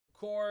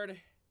record.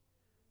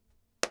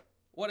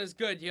 What is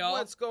good, y'all?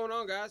 What's going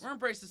on, guys? We're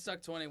Embrace the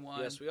Suck 21.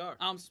 Yes, we are.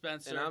 I'm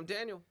Spencer. And I'm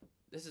Daniel.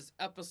 This is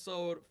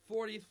episode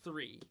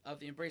 43 of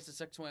the Embrace the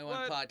Suck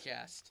 21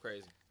 podcast.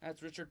 Crazy.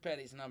 That's Richard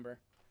Petty's number.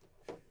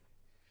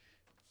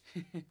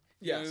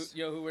 Yes.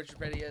 You know who Richard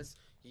Petty is?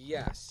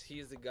 Yes,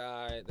 he's the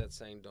guy that's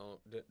saying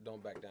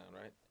don't back down,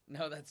 right?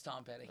 No, that's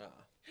Tom Petty.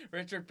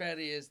 Richard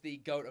Petty is the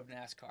GOAT of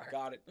NASCAR.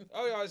 Got it.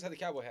 Oh, he always had the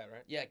cowboy hat,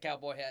 right? Yeah,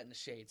 cowboy hat and the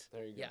shades.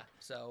 There you go. Yeah,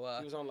 so...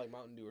 he was on, like,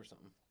 Mountain Dew or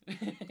something.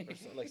 Or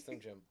something, like Slim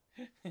Jim.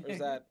 Or is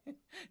that...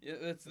 Yeah,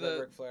 that's the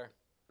Ric Flair?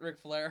 Ric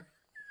Flair.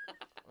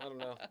 I don't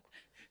know.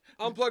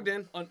 I'm plugged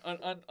in.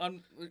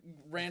 On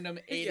random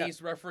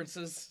 80s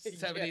references,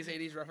 70s,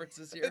 80s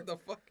references here. What the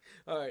fuck?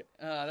 All right.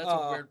 That's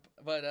a weird...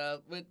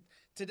 But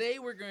today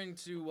we're going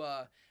to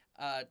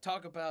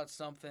talk about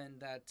something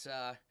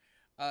that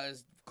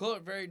is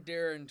very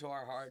dear into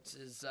our hearts,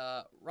 is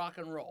rock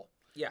and roll.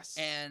 Yes.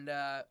 And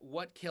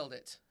what killed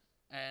it.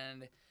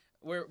 And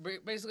we're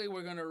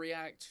going to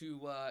react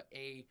to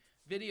a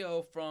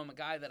video from a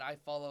guy that I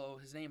follow.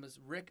 His name is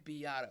Rick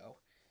Beato.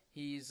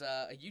 He's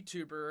a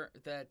YouTuber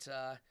that,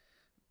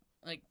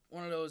 like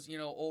one of those,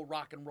 old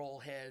rock and roll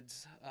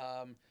heads,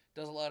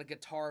 does a lot of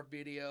guitar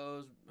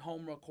videos,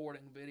 home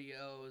recording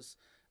videos,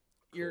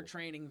 ear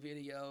training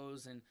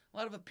videos, and a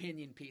lot of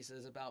opinion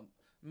pieces about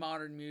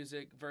modern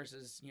music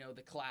versus,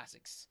 the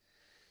classics.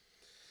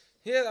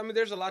 Yeah, I mean,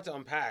 there's a lot to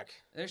unpack.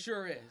 There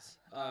sure is.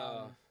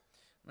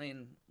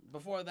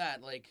 Before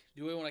that,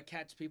 do we want to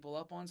catch people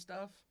up on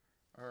stuff?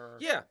 Or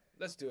yeah,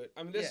 let's do it.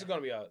 I mean, this is going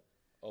to be a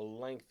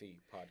lengthy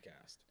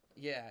podcast.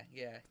 Yeah.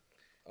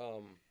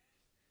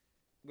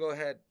 Go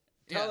ahead.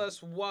 Tell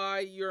us why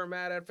you're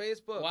mad at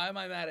Facebook. Why am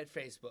I mad at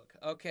Facebook?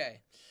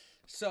 Okay.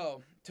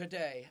 So,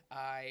 today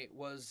I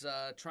was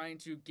trying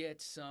to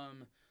get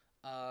some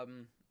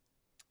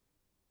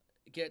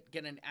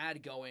get an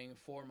ad going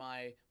for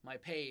my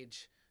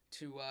page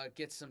to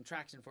get some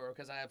traction for it,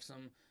 because I have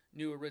some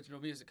new original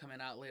music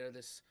coming out later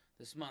this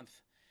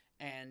month.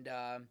 And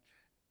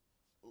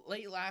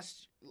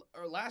last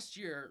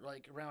year,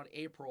 like around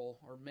April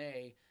or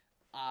May,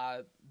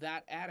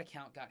 that ad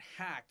account got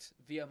hacked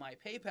via my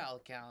PayPal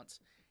account,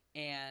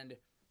 and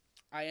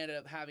I ended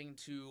up having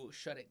to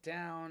shut it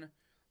down.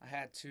 I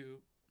had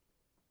to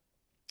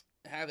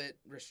have it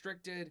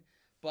restricted,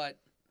 but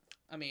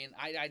I mean,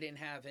 I didn't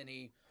have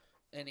any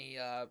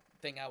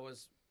thing I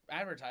was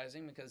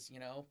advertising because,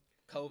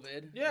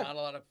 COVID, not a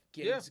lot of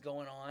gigs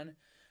going on.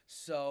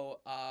 So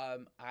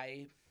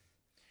I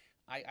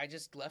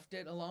just left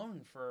it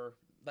alone for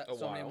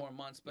many more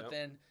months. But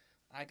then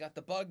I got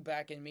the bug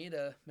back in me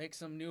to make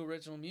some new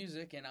original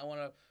music, and I want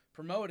to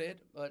promote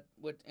it. But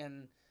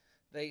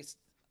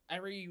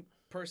every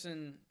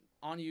person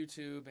on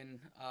YouTube and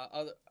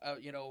other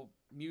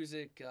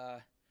music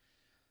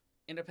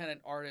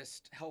independent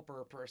artist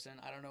helper person,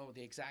 I don't know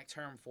the exact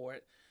term for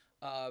it,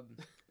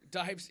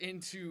 dives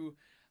into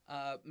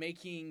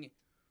making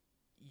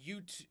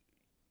YouTube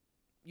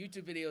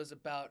videos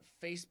about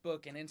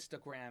Facebook and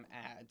Instagram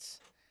ads.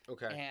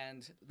 Okay.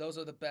 And those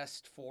are the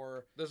best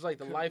for... There's like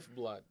the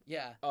lifeblood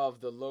of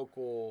the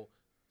local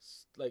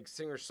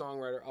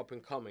singer-songwriter up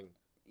and coming.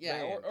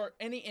 Yeah, or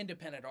any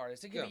independent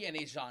artist. It could be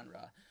any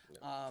genre.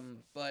 Yeah.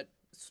 But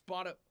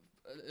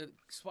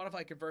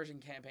Spotify conversion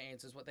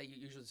campaigns is what they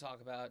usually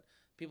talk about.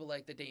 People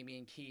like the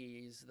Damian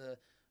Keys, the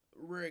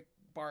Rick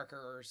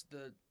Barkers,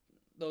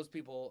 those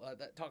people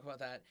that talk about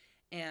that.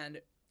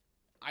 And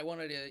I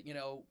wanted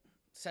to,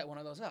 set one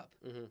of those up.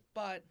 Mm-hmm.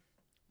 But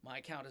my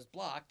account is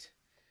blocked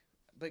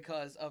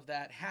because of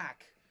that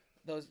hack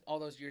all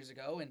those years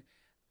ago, and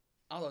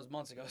all those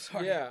months ago,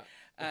 sorry. Yeah.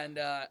 And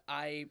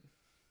I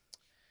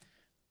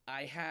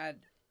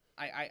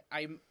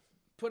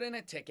put in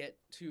a ticket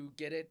to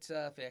get it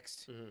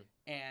fixed,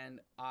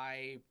 and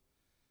I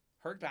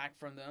heard back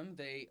from them.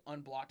 They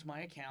unblocked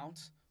my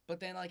account, but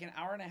then like an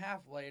hour and a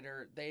half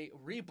later, they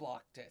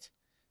reblocked it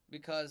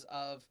because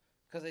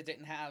they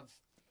didn't have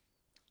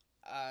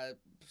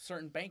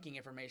certain banking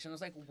information. I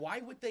was like, why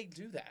would they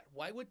do that?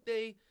 Why would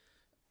they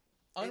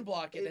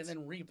unblock it and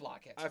then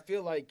reblock it? I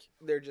feel like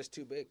they're just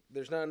too big.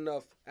 There's not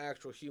enough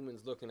actual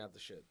humans looking at the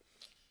shit.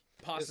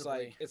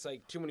 Possibly. It's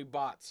like too many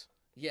bots.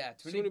 Yeah,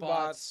 too many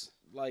bots.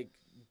 Like,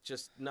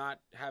 just not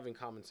having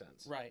common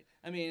sense. Right.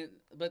 I mean,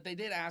 but they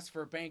did ask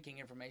for banking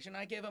information.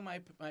 I gave them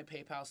my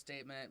PayPal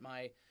statement,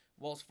 my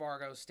Wells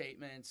Fargo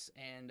statements,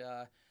 and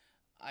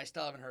I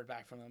still haven't heard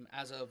back from them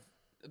as of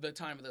the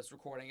time of this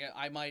recording.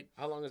 I might...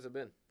 How long has it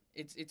been?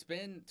 It's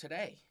been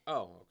today.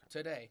 Oh, okay.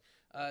 Today.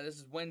 This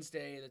is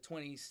Wednesday, the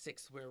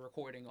 26th we're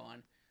recording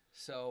on.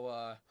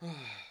 So...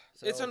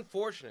 It's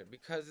unfortunate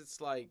because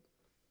it's like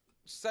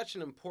such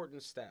an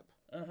important step.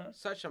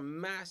 Such a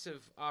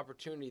massive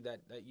opportunity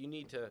that you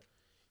need to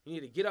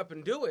get up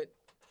and do it,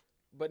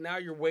 but now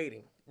you're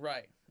waiting.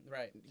 Right.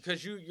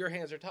 Because your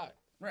hands are tied.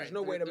 Right. There's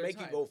no way to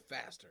make it go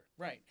faster.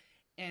 Right.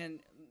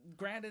 And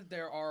granted,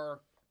 there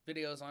are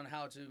videos on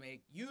how to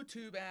make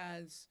YouTube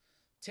ads,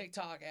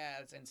 TikTok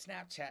ads, and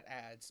Snapchat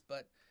ads,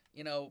 but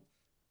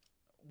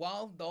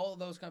while all of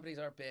those companies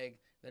are big,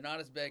 They're not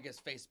as big as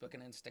Facebook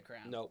and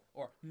Instagram. Nope.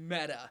 Or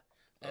Meta,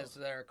 as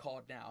they're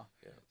called now.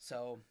 Yeah.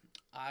 So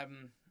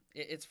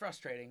it's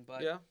frustrating,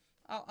 but yeah,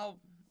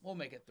 we'll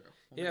make it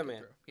through.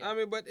 Man. Yeah. I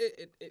mean, but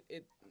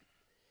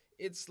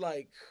it's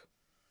like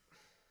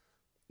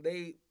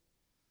the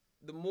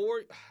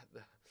more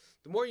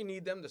you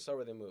need them, the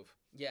slower they move.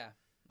 Yeah.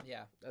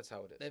 Yeah. That's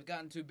how it is. They've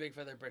gotten too big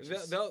for their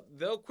britches.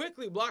 They'll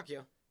quickly block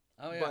you.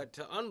 Oh, yeah. But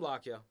to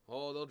unblock you,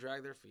 they'll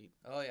drag their feet.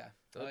 Oh, yeah.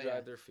 They'll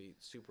drag their feet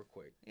super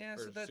quick. Yeah,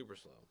 super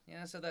slow.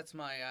 Yeah, so that's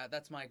my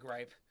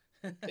gripe.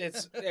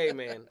 Hey,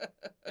 man.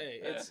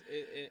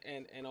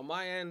 And on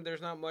my end,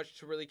 there's not much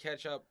to really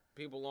catch up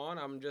people on.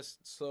 I'm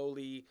just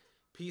slowly,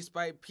 piece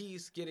by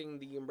piece, getting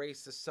the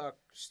Embrace the Suck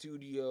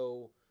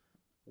studio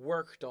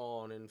worked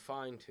on and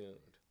fine-tuned.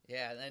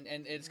 Yeah,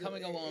 and it's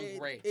coming along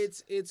great.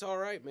 It's all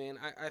right, man.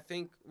 I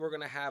think we're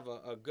going to have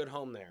a good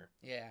home there.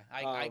 Yeah,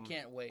 I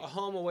can't wait. A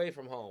home away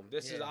from home.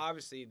 This is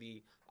obviously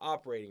the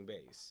operating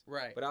base.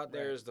 Right. But out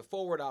there is the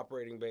forward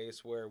operating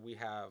base where we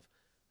have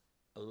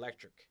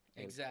electric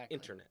and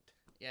internet.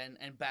 Yeah,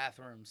 and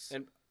bathrooms.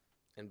 And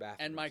bathrooms.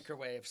 And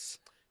microwaves.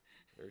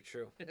 Very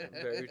true.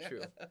 Very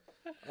true.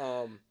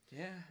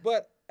 Yeah.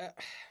 But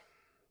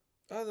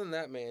other than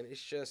that, man,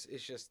 it's just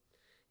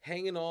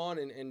hanging on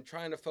and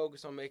trying to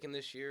focus on making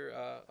this year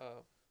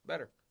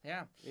better.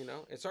 Yeah. You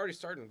know, it's already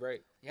starting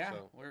great. Yeah,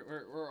 so.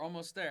 we're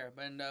almost there.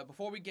 And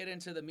before we get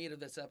into the meat of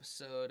this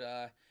episode,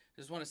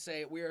 just want to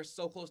say we are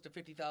so close to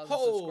 50,000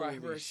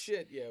 subscribers. Holy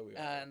shit, yeah, we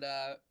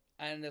are.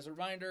 And as a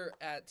reminder,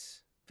 at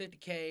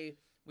 50K,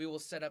 we will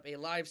set up a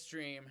live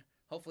stream,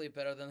 hopefully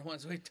better than the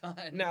ones we've done.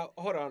 Now,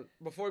 hold on.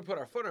 Before we put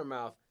our foot in our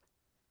mouth,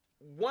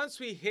 once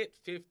we hit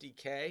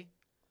 50K,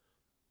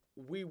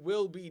 we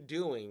will be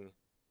doing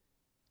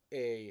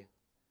a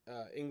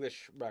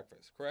English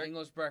breakfast, correct?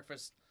 English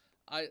breakfast.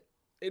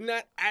 And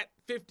not at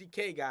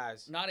 50K,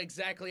 guys. Not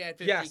exactly at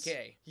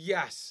 50K.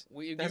 Yes.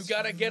 You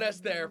got to get us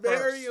there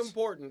first. Very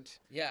important.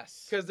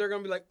 Yes. Because they're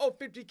going to be like, oh,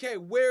 50K,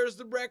 where's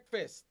the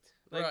breakfast?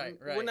 Like, right.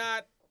 We're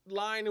not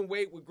lying in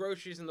wait with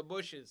groceries in the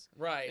bushes.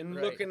 Right. And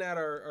looking at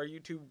our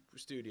YouTube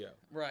studio.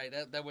 Right.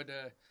 That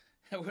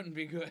wouldn't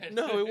be good.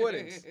 No, it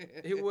wouldn't.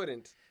 It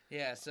wouldn't.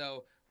 Yeah,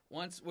 so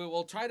once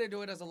we'll try to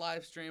do it as a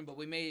live stream, but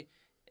we may,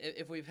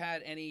 if we've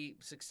had any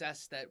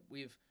success that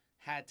we've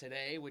had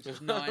today, which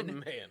is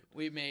none,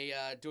 we may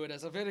do it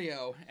as a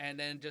video and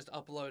then just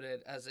upload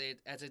it as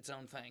its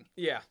own thing.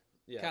 Yeah.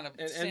 Kind of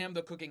Sam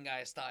the Cooking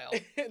Guy style.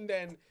 And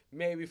then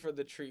maybe for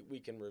the treat,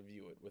 we can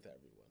review it with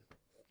everyone.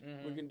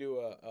 Mm-hmm. We can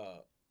do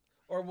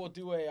or we'll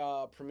do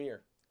a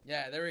premiere.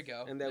 Yeah, there we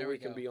go. And then we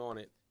can be on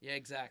it. Yeah,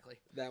 exactly.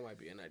 That might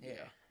be an idea.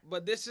 Yeah.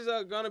 But this is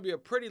going to be a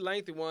pretty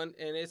lengthy one,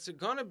 and it's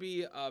going to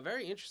be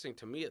very interesting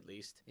to me, at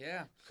least.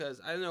 Yeah. Because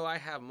I know I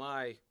have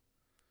my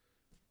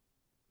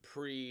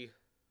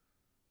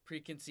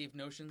preconceived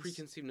notions.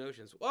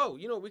 Oh,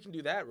 we can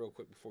do that real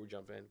quick before we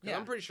jump in. Yeah.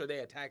 I'm pretty sure they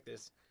attacked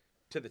this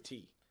to the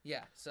T.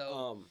 Yeah.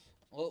 So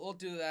we'll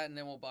do that, and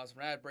then we'll pause for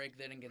an ad break,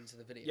 then get into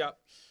the video. Yep.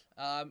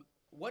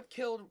 What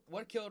killed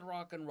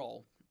rock and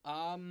roll?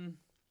 I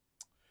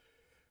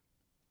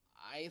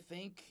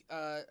think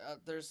a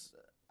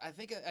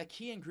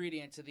key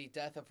ingredient to the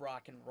death of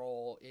rock and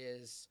roll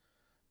is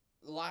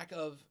lack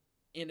of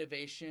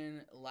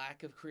innovation,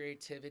 lack of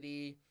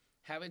creativity,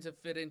 having to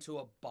fit into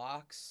a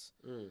box.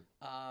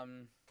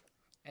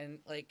 And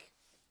like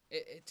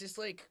it just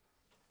like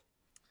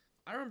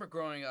I remember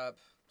growing up,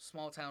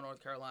 small town North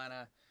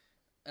Carolina,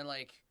 and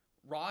like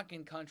rock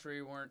and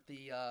country weren't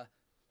the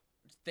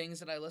things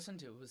that I listened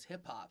to. It was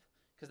hip hop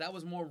because that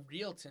was more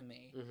real to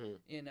me,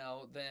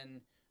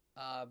 than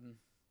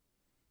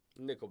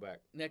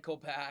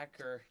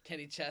Nickelback or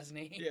Kenny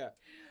Chesney. Yeah.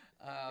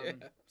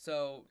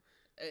 So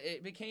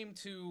it became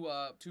too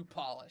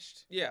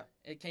polished. Yeah.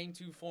 It came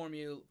too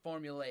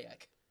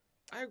formulaic.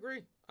 I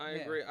agree.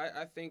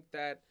 I think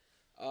that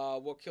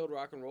what killed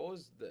rock and roll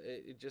is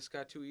it just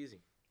got too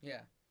easy.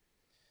 Yeah.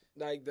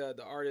 Like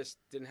the artist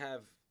didn't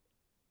have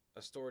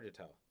a story to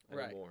tell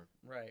anymore.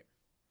 Right.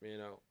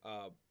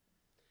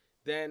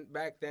 Then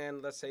back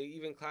then, let's say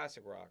even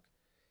classic rock,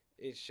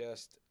 it's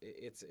just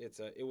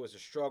it was a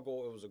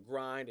struggle, it was a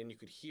grind, and you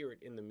could hear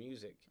it in the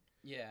music.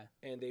 Yeah.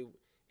 And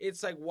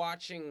it's like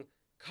watching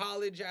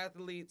college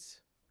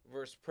athletes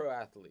versus pro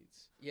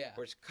athletes. Yeah.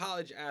 Whereas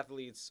college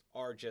athletes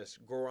are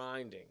just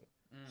grinding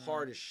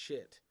hard as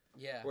shit.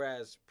 Yeah.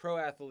 Whereas pro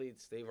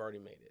athletes, they've already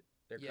made it.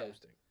 They're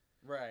coasting.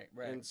 Right.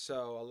 And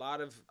so a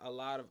lot of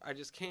I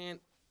just can't.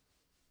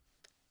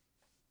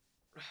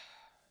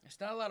 There's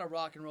not a lot of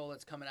rock and roll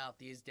that's coming out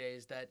these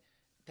days that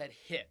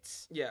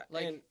hits. Yeah.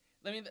 Like,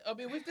 I mean,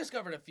 we've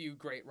discovered a few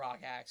great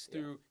rock acts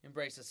through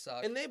Embrace the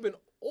Suck. And they've been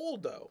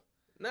old though,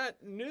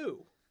 not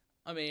new.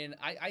 I mean,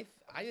 I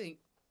think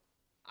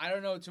I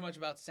don't know too much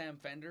about Sam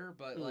Fender,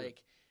 but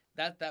like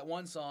that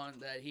one song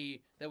that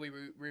we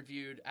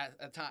reviewed at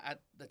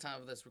the time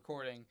of this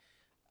recording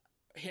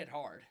hit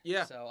hard.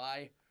 Yeah. So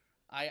I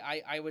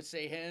would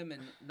say him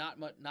and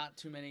not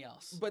too many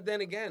else. But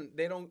then again,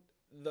 they don't.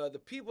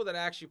 The people that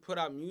actually put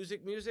out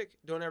music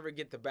don't ever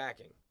get the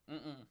backing.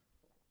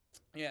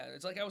 Yeah,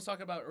 it's like I was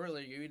talking about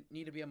earlier. You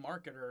need to be a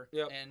marketer,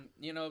 and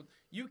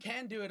you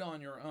can do it on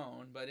your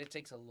own, but it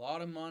takes a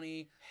lot of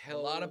money, a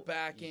lot of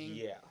backing.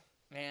 Yeah,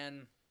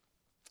 and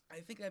I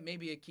think that may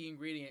be a key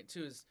ingredient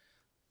too. Is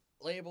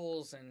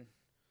labels and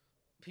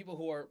people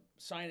who are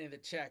signing the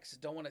checks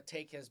don't want to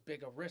take as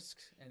big a risk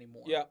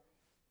anymore. Yep.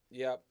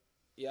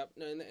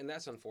 No, and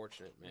that's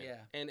unfortunate, man.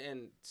 Yeah.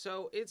 And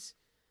so it's,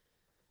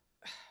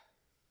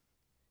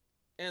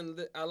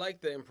 I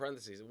like the in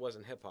parentheses. It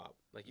wasn't hip hop.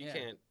 Like you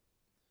can't.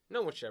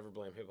 No one should ever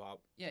blame hip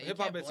hop. Yeah, hip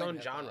hop its own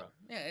genre.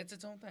 Yeah, it's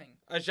its own thing.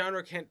 A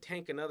genre can't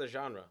tank another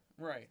genre.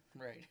 Right.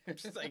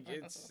 It's like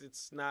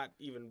it's not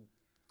even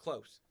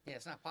close. Yeah,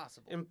 it's not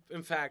possible.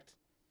 In fact,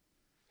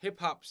 hip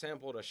hop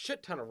sampled a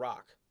shit ton of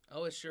rock.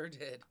 Oh, it sure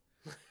did.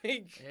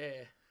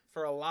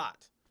 For a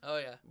lot. Oh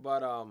yeah.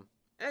 But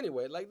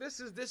anyway, like this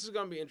is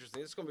gonna be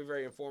interesting. This is gonna be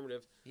very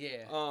informative.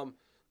 Yeah.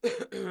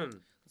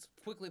 Let's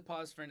quickly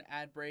pause for an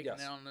ad break, and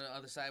then on the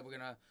other side, we're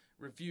gonna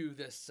review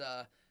this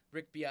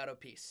Rick Beato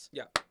piece.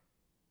 Yeah.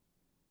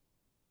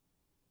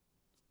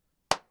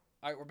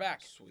 All right, we're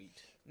back. Sweet.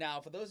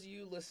 Now, for those of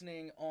you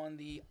listening on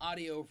the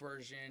audio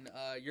version,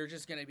 you're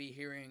just going to be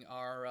hearing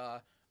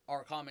our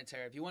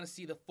commentary. If you want to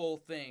see the full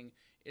thing,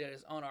 it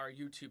is on our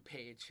YouTube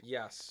page.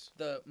 Yes.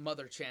 The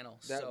mother channel.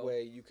 That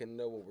way you can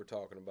know what we're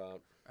talking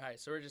about. All right,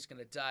 so we're just going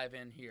to dive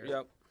in here.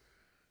 Yep.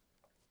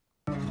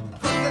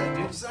 Yeah,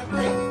 dude, it's not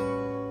great.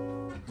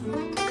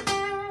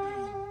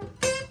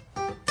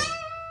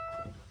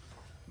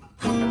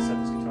 Gotta set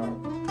this guitar.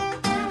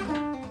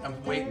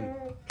 I'm waiting.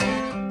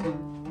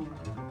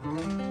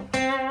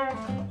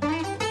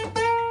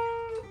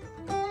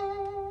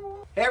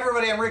 Hey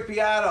everybody, I'm Rick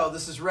Beato.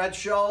 This is Red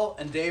Shull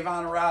and Dave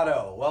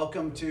Honorado.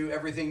 Welcome to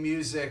Everything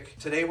Music.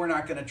 Today we're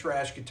not going to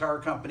trash guitar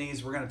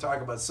companies. We're going to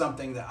talk about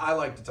something that I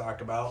like to talk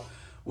about,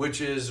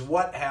 which is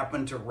what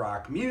happened to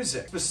rock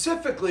music.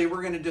 Specifically,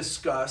 we're going to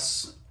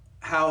discuss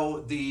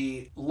how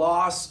the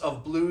loss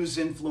of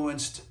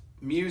blues-influenced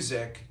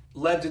music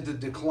led to the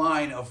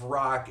decline of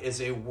rock as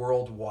a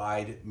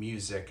worldwide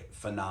music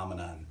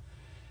phenomenon.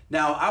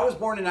 Now, I was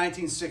born in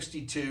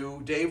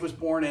 1962, Dave was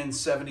born in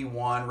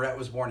 71, Rhett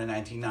was born in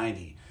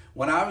 1990.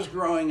 When I was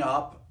growing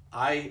up,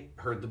 I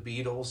heard the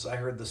Beatles, I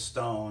heard the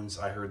Stones,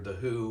 I heard the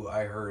Who,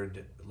 I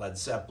heard Led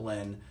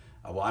Zeppelin.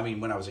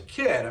 When I was a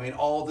kid,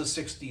 all the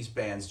 60s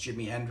bands,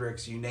 Jimi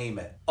Hendrix, you name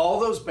it. All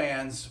those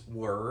bands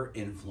were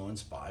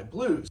influenced by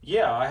blues.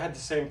 Yeah, I had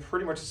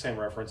pretty much the same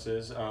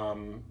references.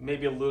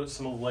 Maybe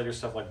some of the later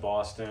stuff like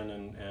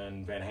Boston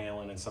and Van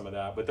Halen and some of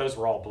that, but those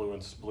were all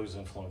blues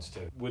influenced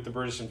too. With the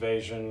British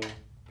invasion,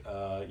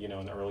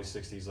 in the early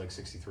 60s, like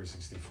 63,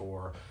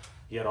 64,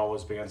 you had all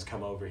those bands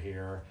come over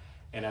here.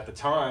 And at the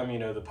time,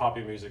 the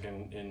poppy music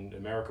in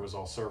America was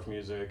all surf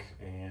music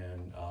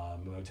and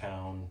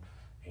Motown,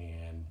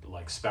 and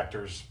like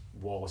Spector's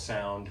Wall of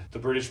Sound. The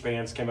British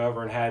bands came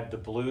over and had the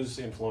blues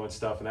influenced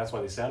stuff, and that's why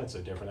they sounded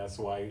so different. That's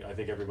why I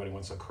think everybody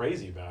went so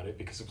crazy about it,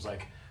 because it was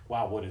like,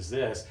 wow, what is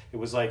this? It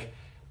was like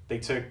they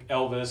took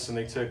Elvis and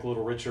they took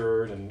Little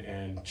Richard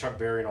and Chuck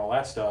Berry and all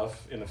that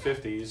stuff in the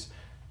 50s,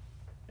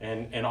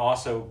 and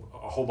also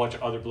a whole bunch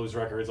of other blues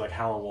records like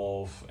Howlin'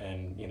 Wolf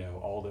and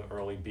all the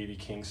early B.B.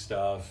 King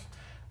stuff,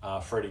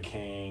 Freddie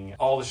King,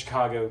 all the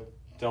Chicago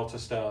Delta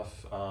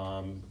stuff,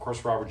 of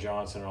course Robert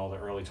Johnson and all the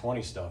early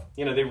 20s stuff.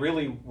 They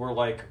really were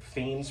like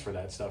fiends for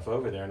that stuff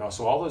over there. And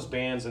also all those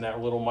bands in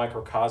that little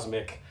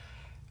microcosmic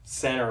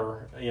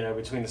center,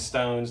 between the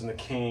Stones and the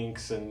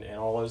Kinks and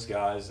all those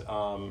guys,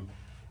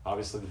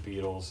 obviously the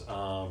Beatles,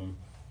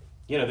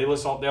 they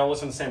all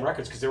listen to the same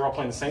records because they were all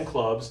playing the same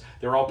clubs.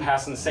 They were all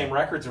passing the same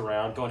records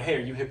around going, hey, are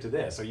you hip to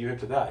this? Are you hip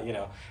to that?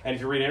 And if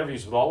you read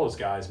interviews with all those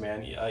guys,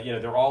 man,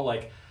 they're all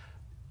like,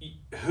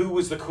 who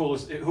was the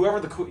coolest?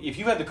 If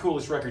you had the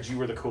coolest records, you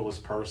were the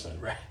coolest person.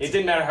 Right. It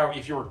didn't matter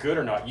if you were good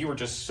or not. You were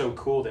just so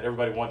cool that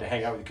everybody wanted to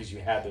hang out with you because you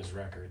had those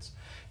records.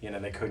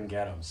 They couldn't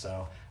get them.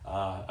 So,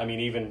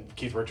 even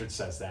Keith Richards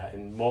says that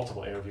in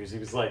multiple interviews. He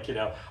was like,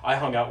 I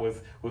hung out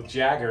with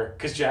Jagger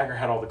because Jagger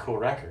had all the cool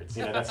records.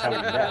 That's how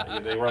we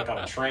met. They work on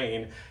a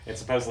train, and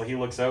supposedly he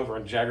looks over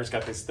and Jagger's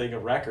got this thing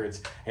of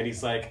records, and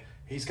he's like,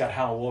 he's got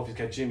Howlin' Wolf, he's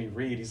got Jimmy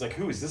Reed. He's like,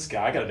 who is this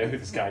guy? I got to know who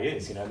this guy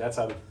is. That's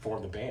how they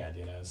formed the band.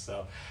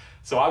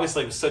 So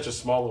obviously it was such a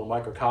small little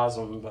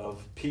microcosm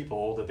of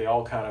people that they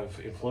all kind of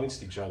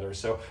influenced each other.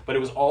 But it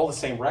was all the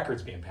same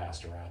records being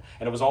passed around,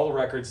 and it was all the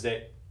records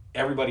that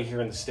everybody here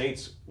in the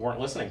States weren't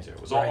listening to. It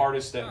was all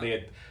artists that they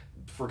had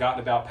forgotten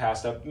about,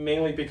 passed up,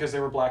 mainly because they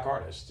were black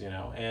artists.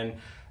 And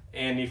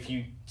if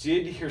you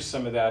did hear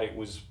some of that, it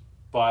was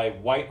by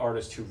white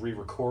artists who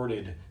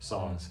re-recorded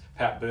songs,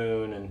 Pat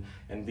Boone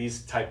and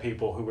these type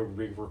people who would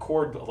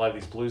re-record a lot of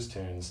these blues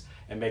tunes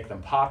and make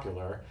them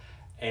popular,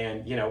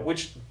 and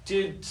which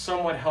did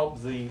somewhat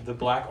help the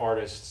black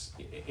artists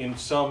in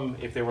some,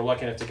 if they were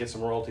lucky enough to get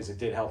some royalties, it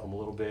did help them a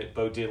little bit.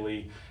 Bo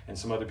Diddley and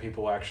some other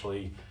people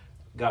actually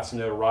got some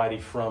notoriety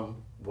from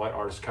white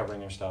artists covering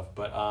their stuff,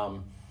 but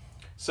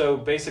So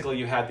basically,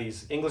 you had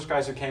these English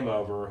guys who came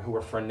over who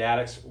were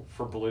fanatics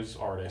for blues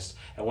artists,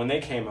 and when they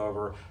came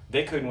over,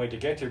 they couldn't wait to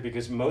get here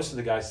because most of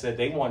the guys said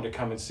they wanted to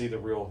come and see the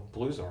real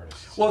blues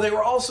artists. Well, they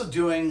were also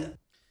doing.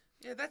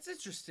 Yeah, that's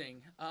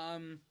interesting.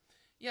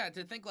 Yeah,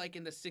 to think like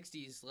in the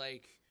 '60s,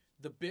 like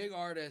the big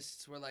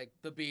artists were like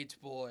the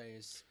Beach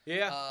Boys,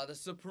 the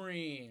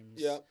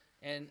Supremes,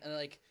 and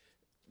like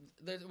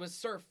there was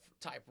surf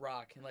type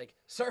rock and like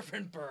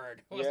Surfing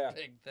Bird was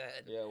big then.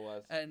 Yeah, it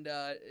was. And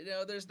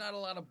there's not a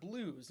lot of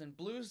blues, and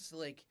blues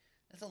like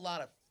there's a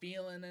lot of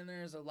feeling in there.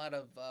 There's a lot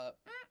of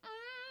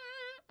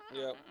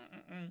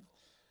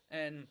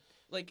and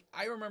like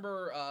I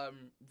remember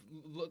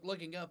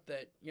looking up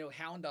that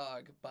Hound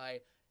Dog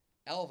by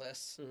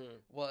Elvis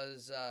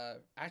was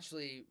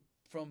actually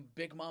from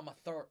Big Mama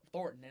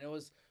Thornton, and it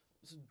was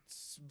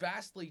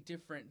vastly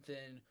different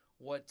than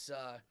what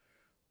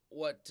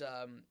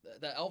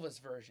the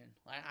Elvis version.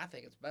 I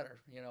think it's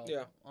better,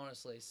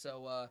 honestly.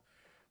 So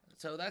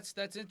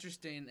that's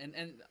interesting,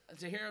 and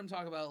to hear him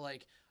talk about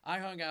like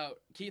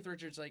Keith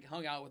Richards like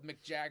hung out with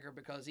Mick Jagger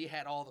because he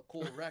had all the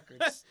cool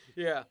records.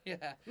 Yeah.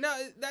 Yeah. No,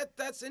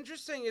 that's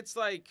interesting. It's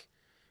like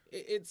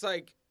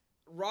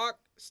rock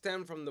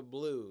stemmed from the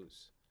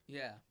blues.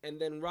 Yeah. And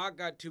then rock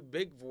got too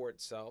big for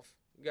itself,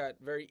 got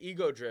very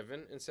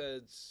ego-driven, and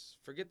said,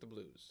 forget the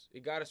blues.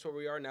 It got us where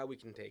we are, now we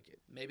can take it.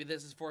 Maybe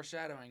this is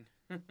foreshadowing.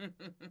 Yeah.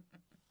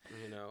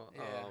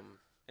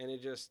 And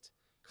it just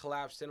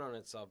collapsed in on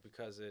itself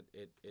because it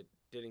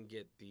didn't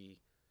get the...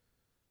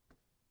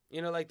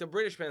 like the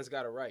British bands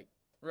got it right.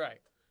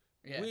 Right.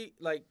 Yeah. We,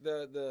 like,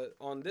 the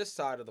on this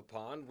side of the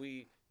pond,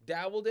 we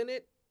dabbled in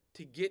it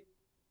to get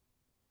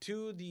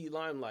to the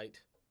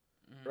limelight,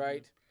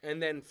 right? And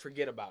then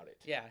forget about it.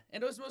 Yeah,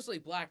 and it was mostly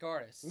black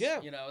artists. Yeah.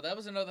 That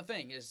was another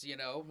thing is,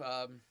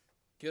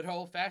 good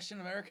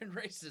old-fashioned American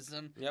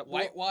racism, Yep.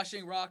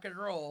 whitewashing rock and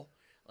roll.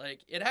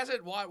 Like, it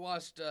hasn't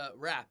whitewashed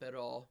rap at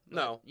all. But,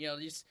 No.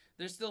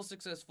 There's still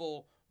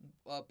successful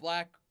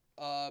black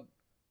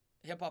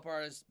hip-hop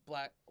artists,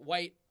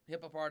 white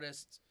hip-hop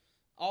artists,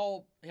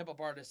 all hip-hop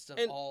artists of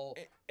all...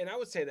 And I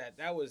would say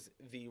that was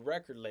the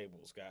record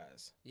labels,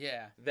 guys.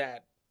 Yeah.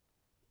 That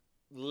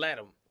let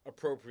them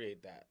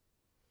appropriate that.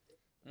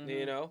 Mm-hmm.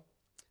 You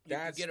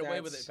could get away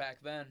with it back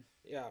then.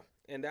 Yeah,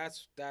 and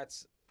that's the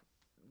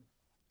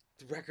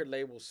record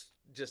labels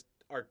just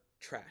are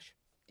trash.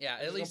 Yeah,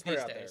 at least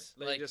these days.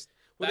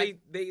 They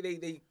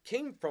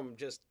came from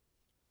just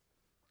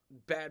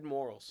bad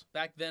morals.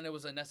 Back then, it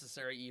was a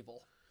necessary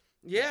evil.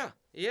 Yeah,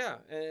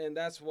 and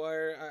that's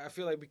where I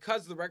feel like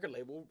because of the record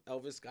label,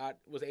 Elvis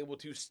was able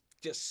to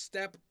just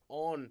step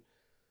on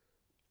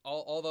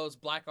all those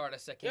black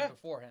artists that came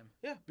before him.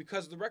 Yeah,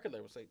 because the record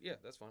label was like, yeah,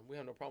 that's fine. We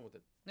have no problem with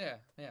it. Yeah.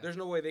 There's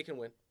no way they can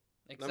win.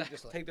 Exactly. Let me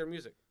just take their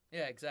music.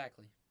 Yeah,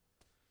 exactly.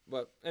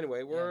 But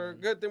anyway,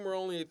 good thing we're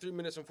only 3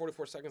 minutes and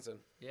 44 seconds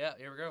in. Yeah,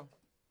 here we go.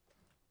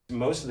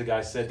 Most of the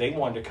guys said they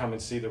wanted to come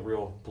and see the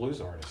real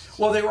blues artists.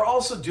 Well, they were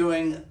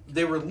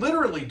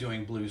literally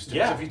doing blues too.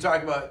 So if you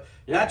talk about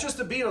not just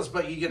the Beatles,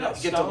 but you get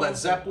to Led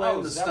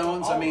Zeppelin, the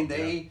Stones. I mean,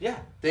 they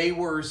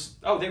were.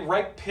 Oh, they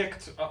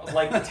picked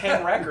like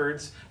 10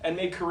 records and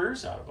made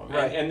careers out of them.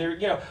 Right. And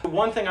they're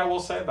one thing I will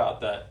say about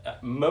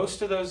that,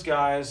 most of those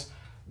guys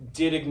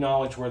did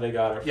acknowledge where they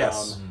got it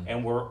from,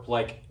 and were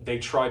like they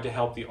tried to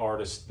help the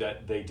artists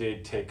that they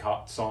did take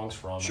songs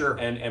from,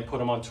 and put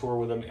them on tour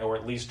with them, or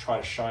at least try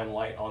to shine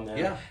light on them.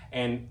 Yeah.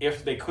 And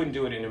if they couldn't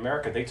do it in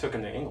America, they took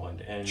them to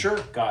England and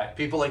got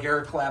people like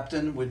Eric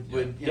Clapton would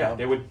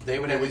they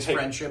would have these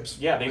friendships.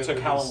 Yeah, they took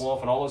Howlin'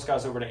 Wolf and all those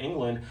guys over to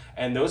England,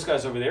 and those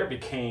guys over there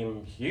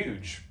became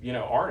huge,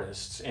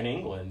 artists in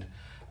England,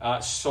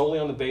 solely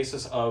on the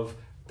basis of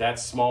that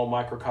small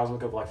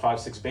microcosmic of like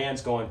 5-6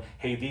 bands going,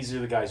 hey, these are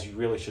the guys you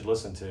really should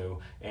listen to.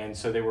 And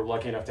so they were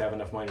lucky enough to have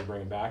enough money to bring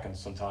them back and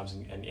sometimes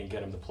and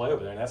get them to play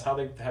over there. And that's how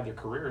they had their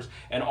careers.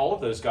 And all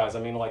of those guys, I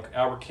mean, like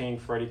Albert King,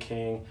 Freddie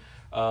King,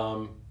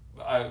 who I'm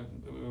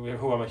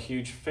a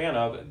huge fan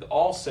of,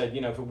 all said,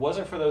 if it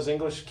wasn't for those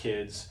English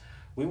kids,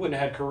 we wouldn't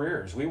have had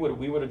careers. We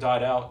would have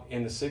died out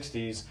in the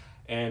 60s,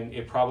 and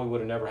it probably would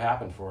have never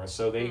happened for us.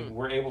 So they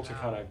were able to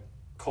kind of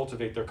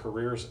cultivate their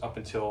careers up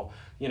until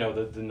the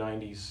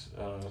 90s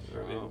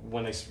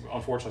when they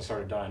unfortunately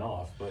started dying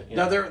off. But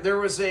now there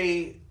was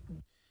a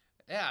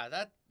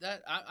I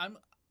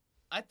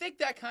think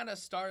that kind of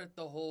started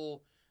the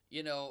whole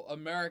real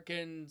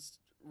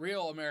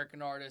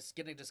American artists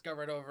getting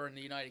discovered over in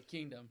the United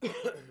Kingdom.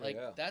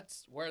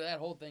 That's where that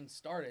whole thing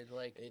started.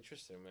 Like,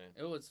 interesting, man.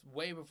 It was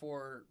way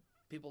before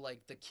people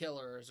like the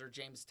Killers or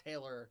James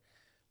Taylor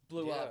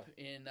blew up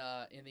in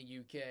the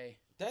UK.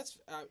 That's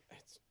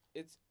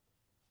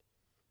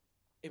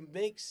it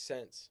makes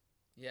sense.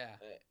 Yeah.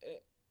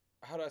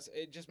 How do I say?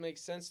 It just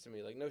makes sense to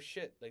me. Like, no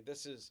shit. Like,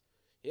 this is,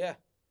 yeah,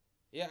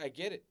 I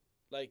get it.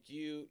 Like,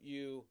 you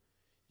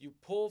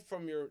pull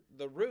from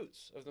the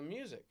roots of the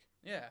music.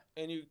 Yeah.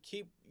 And you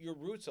keep your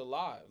roots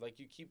alive. Like,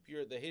 you keep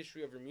the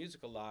history of your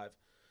music alive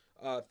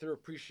through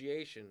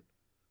appreciation,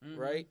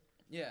 right?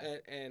 Yeah.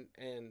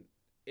 And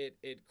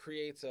it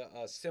creates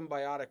a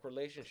symbiotic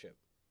relationship.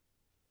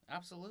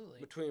 Absolutely.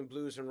 between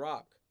blues and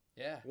rock.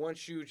 Yeah.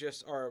 Once you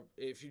just are,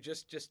 if you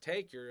just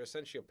take, you're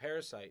essentially a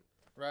parasite,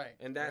 Right.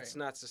 and that's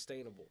not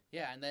sustainable.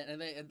 Yeah,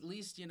 and they at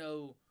least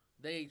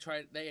they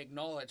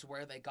acknowledge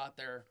where they got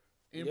their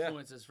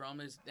influences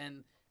from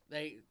and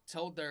they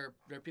told their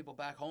people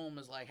back home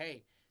is like,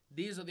 hey,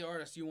 these are the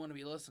artists you want to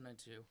be listening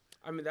to.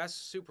 I mean, that's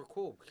super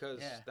cool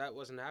because that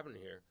wasn't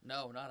happening here.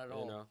 No, not at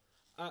all.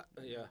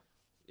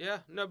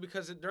 No,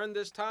 because during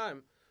this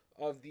time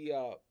of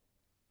the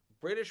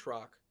British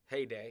rock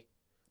heyday,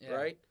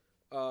 right?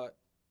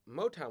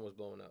 Motown was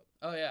blowing up.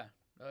 Oh yeah.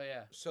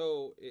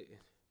 So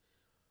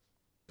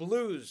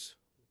blues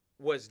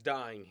was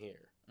dying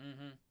here.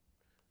 Mm-hmm.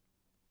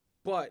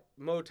 But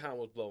Motown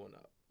was blowing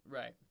up.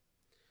 Right.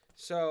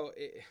 So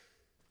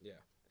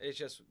it's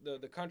just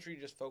the country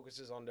just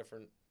focuses on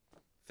different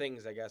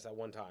things, I guess, at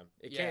one time.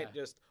 It can't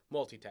just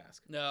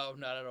multitask. No,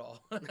 not at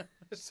all.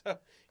 So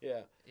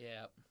yeah.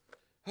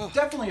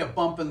 Definitely a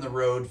bump in the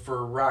road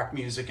for rock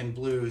music and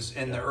blues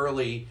in the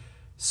early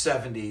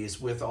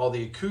 70s with all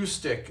the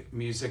acoustic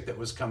music that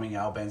was coming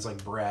out, bands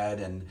like Bread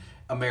and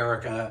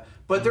America.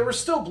 But there were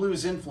still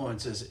blues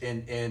influences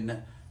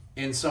in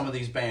some of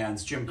these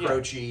bands, Jim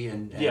Croce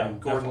and Gordon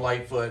definitely.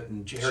 Lightfoot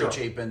and Harry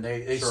Chapin.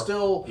 They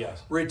still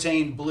Yes.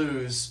 retained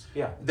blues.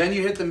 Yeah. Then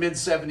you hit the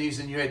mid-70s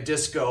and you had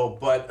disco,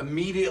 but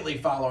immediately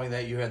following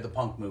that you had the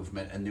punk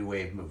movement and new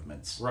wave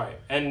movements. Right,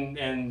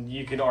 and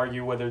you could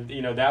argue whether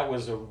that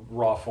was a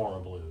raw form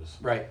of blues.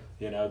 Right.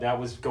 That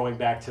was going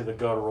back to the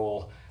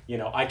guttural.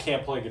 I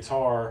can't play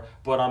guitar,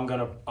 but I'm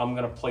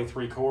gonna play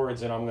 3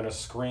 chords and I'm gonna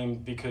scream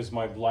because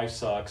my life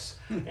sucks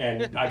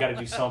and I got to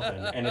do something.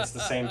 And it's the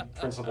same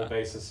principle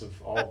basis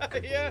of all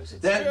good blues.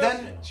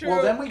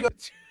 Then we go.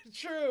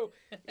 True.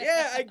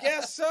 Yeah, I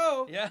guess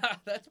so. Yeah,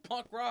 that's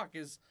punk rock.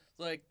 Is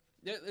like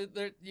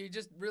you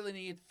just really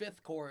need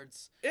 5th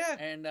chords. Yeah.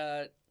 And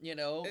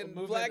And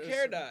black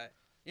hair dye.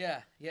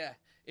 Yeah.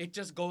 It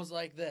just goes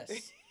like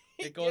this.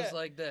 It goes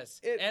like this.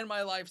 And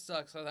my life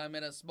sucks because I'm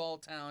in a small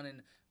town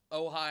in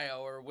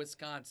Ohio or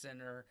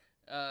Wisconsin or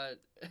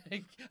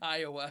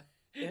Iowa.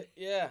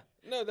 Yeah.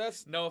 No,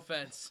 that's No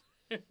offense.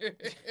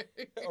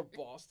 or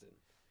Boston.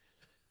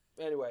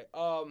 Anyway,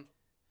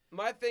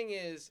 my thing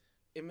is,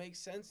 it makes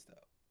sense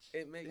though.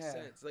 It makes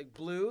sense. Like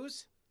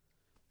blues,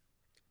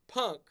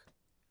 punk,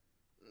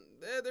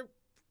 they're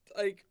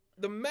like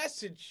the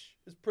message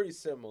is pretty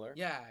similar.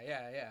 Yeah.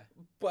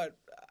 But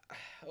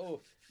I'm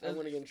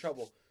gonna get in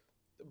trouble.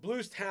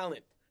 Blues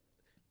talent,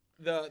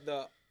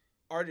 the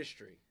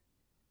artistry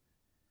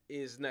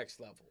is next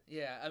level.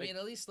 Yeah, I mean,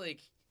 at least like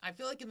I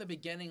feel like in the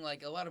beginning,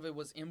 like a lot of it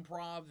was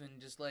improv and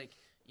just like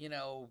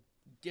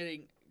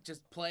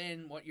just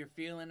playing what you're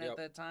feeling at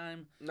that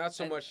time. Not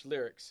so much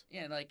lyrics.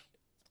 Yeah, like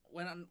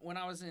when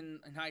I was in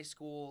high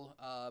school,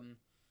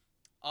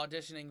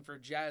 auditioning for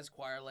jazz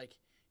choir, like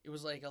it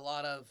was like a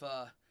lot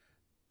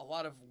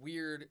of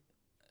weird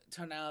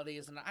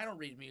tonalities, and I don't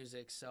read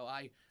music, so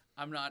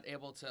I'm not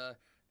able to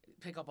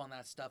pick up on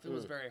that stuff. It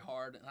was very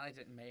hard, and I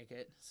didn't make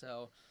it.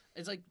 So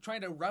it's like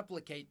trying to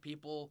replicate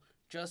people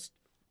just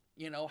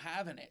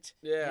having it.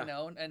 Yeah.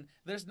 And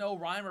there's no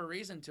rhyme or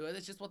reason to it.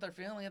 It's just what they're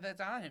feeling at that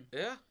time.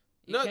 Yeah.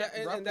 You can't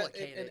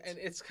replicate it. And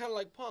it's kind of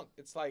like punk.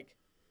 It's like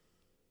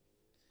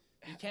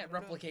you can't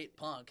replicate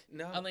punk.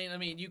 No. I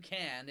mean you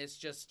can. It's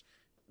just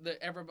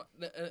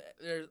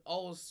there's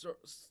all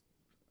sorts.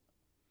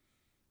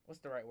 What's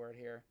the right word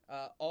here?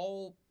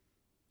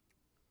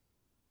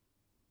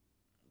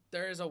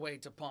 There is a way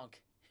to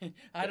punk.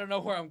 I don't know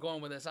where I'm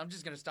going with this. I'm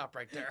just gonna stop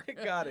right there.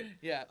 Got it.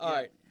 Yeah. All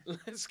right.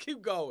 Let's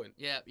keep going.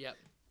 Yep.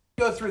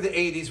 Go through the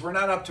 80s. We're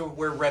not up to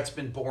where Rhett's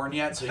been born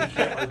yet, so you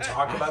can't really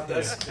talk about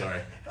this.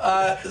 Sorry.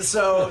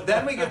 So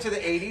then we get to the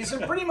 80s,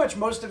 and pretty much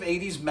most of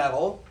 80s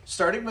metal,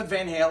 starting with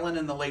Van Halen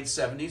in the late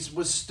 70s,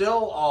 was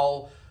still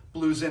all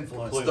blues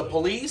influence. Completely. The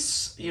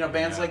Police,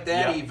 bands like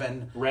that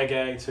even.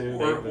 Reggae too.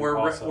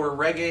 Were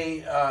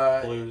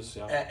reggae blues,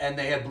 and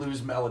they had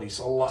blues melodies.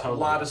 A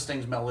lot of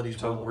Sting's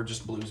melodies were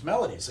just blues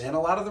melodies, and a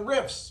lot of the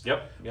riffs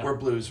were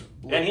blues.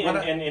 And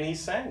he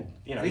sang.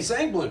 He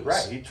sang blues,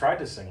 right? He tried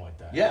to sing like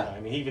that. Yeah. I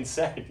mean, he even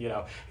said,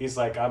 he's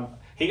like,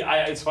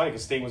 it's funny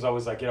because Sting was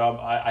always like,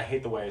 I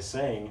hate the way I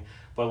sing,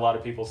 but a lot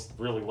of people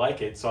really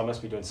like it, so I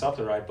must be doing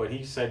something right. But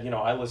he said,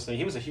 I listen.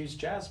 He was a huge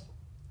jazz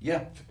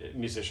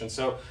musician,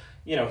 so.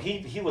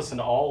 He listened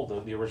to all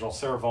the original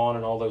Sarah Vaughan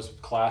and all those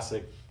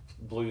classic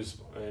blues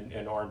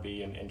and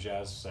R&B and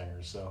jazz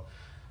singers. So,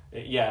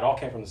 it all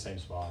came from the same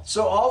spot.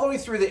 So all the way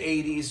through the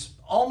 80s,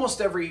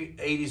 almost every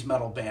 80s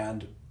metal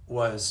band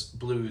was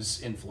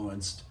blues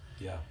influenced.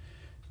 Yeah.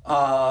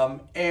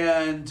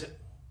 And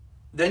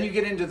then you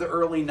get into the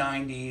early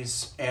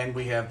 90s and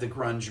we have the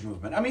grunge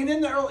movement. I mean,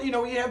 in the early,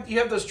 you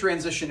have those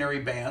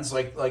transitionary bands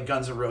like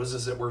Guns N'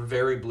 Roses that were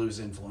very blues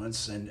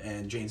influenced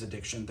and Jane's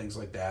Addiction, things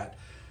like that.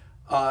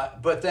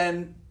 But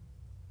then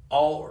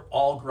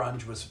all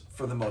grunge was,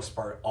 for the most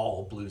part,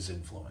 all blues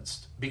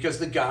influenced because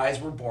the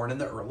guys were born in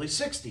the early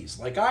 60s,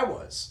 like I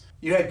was.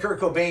 You had Kurt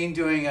Cobain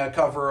doing a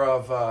cover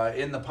of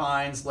In the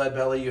Pines, Lead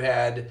Belly. You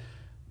had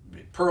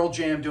Pearl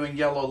Jam doing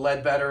Yellow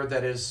Ledbetter,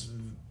 that is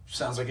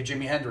sounds like a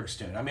Jimi Hendrix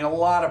tune. I mean, a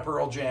lot of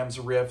Pearl Jam's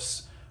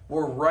riffs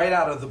were right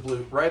out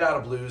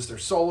of blues. Their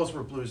solos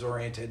were blues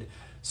oriented.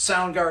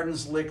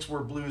 Soundgarden's licks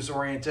were blues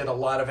oriented. A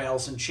lot of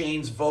Alice in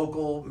Chains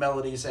vocal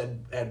melodies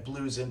had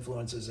blues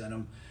influences in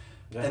them.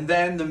 Yeah. And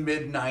then the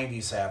mid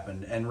 90s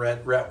happened, and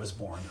Rhett was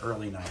born,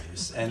 early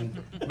 90s.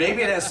 And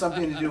maybe it has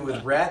something to do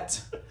with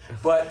Rhett,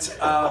 but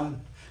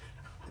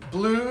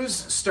blues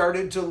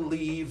started to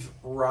leave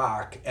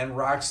rock, and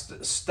rock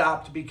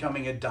stopped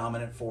becoming a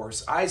dominant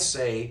force. I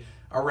say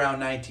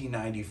around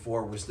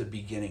 1994 was the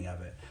beginning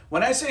of it.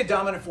 When I say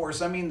dominant force,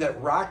 I mean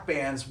that rock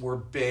bands were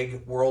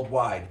big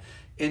worldwide.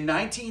 In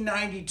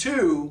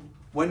 1992,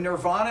 when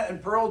Nirvana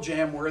and Pearl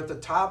Jam were at the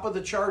top of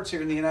the charts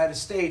here in the United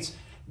States,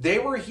 they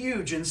were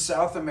huge in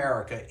South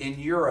America, in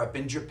Europe,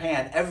 in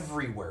Japan,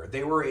 everywhere.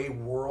 They were a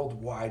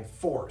worldwide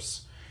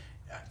force.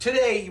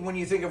 Today, when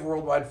you think of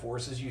worldwide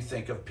forces, you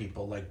think of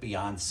people like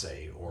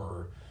Beyonce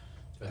or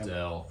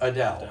Adele.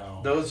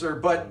 Those are,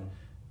 but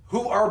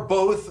who are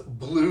both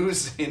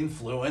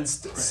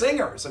blues-influenced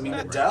singers. I mean,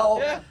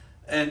 Adele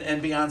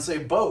and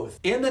Beyonce both.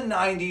 In the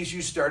 90s,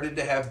 you started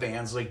to have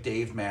bands like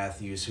Dave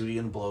Matthews, Hootie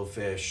and the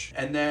Blowfish,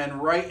 and then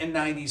right in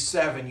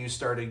 97, you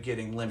started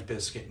getting Limp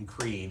Bizkit and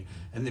Creed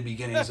and the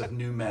beginnings of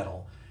nu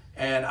metal.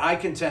 And I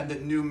contend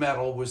that nu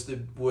metal was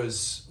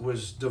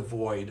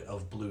devoid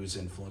of blues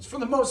influence for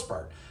the most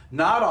part.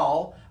 Not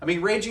all. I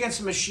mean, Rage Against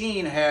the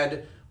Machine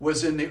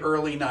was in the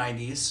early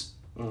 90s,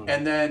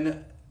 and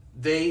then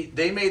they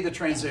made the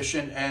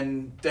transition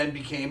and then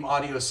became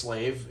Audio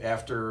Slave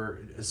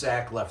after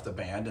Zach left the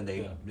band, and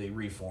they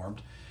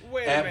reformed.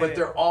 Wait a minute. But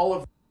they're all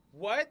of...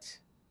 What?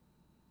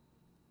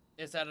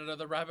 Is that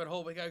another rabbit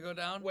hole we gotta go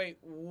down? Wait,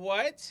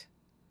 what?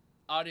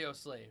 Audio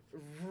Slave.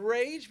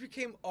 Rage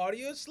became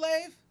Audio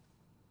Slave?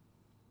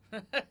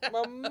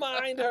 My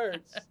mind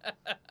hurts.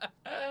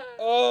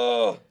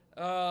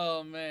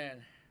 Oh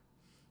man.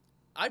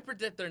 I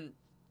predict they're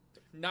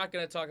not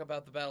going to talk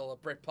about the Battle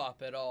of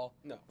Britpop at all.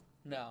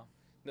 No,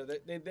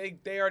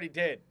 they already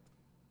did.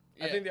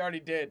 Yeah. I think they already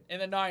did. In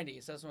the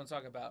 90s, that's what I'm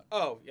talking about.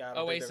 Oh, yeah, I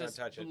don't Oasis, think they're going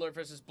to touch it. Blur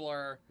versus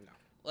Blur. No.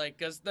 Like,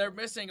 because they're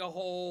missing a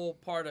whole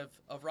part of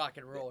rock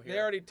and roll here. They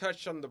already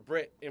touched on the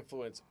Brit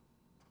influence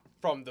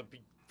from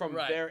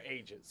their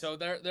ages. So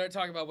they're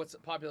talking about what's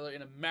popular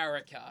in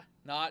America,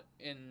 not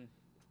in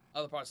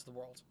other parts of the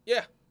world.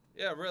 Yeah,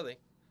 really.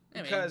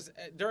 Because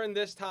during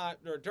this time,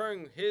 or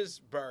during his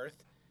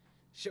birth,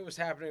 shit was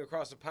happening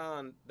across the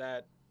pond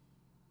that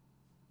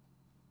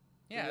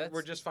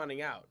we're just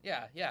finding out.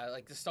 Yeah,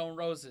 like the Stone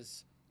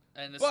Roses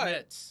and the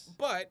Smiths.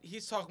 But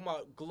he's talking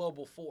about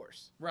global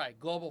force. Right,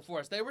 global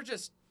force. They were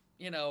just,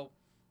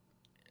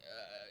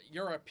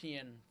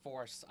 European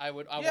force, I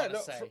want to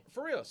say.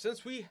 For real.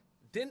 Since we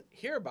didn't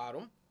hear about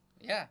them.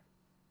 Yeah.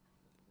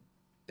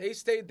 They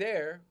stayed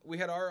there. We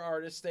had our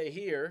artists stay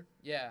here.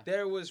 Yeah.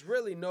 There was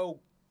really no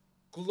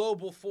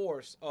global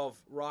force of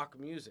rock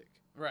music.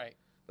 Right.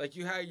 Like,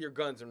 you had your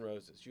Guns N'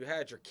 Roses. You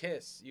had your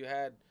Kiss. You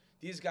had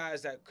these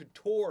guys that could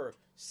tour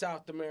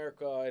South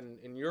America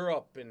and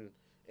Europe and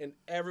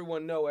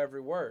everyone know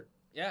every word.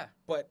 Yeah.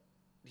 But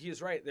he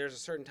is right. There's a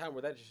certain time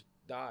where that just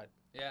died.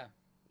 Yeah.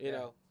 You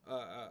know,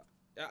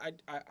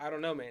 I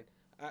don't know, man.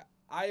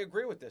 I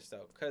agree with this,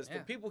 though, because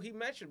the people he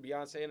mentioned,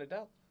 Beyonce and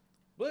Adele,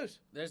 blues.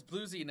 There's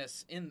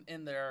bluesiness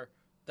in their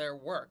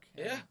work.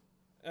 Yeah.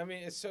 I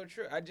mean, it's so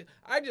true.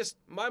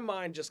 My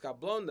mind just got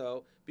blown,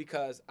 though,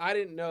 because I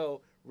didn't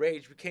know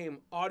Rage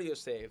became Audio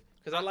Slave.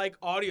 Because I like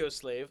Audio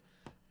Slave.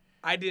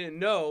 I didn't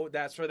know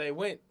that's where they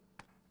went.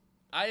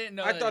 I didn't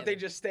know I thought they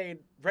just stayed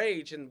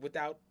Rage and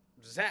without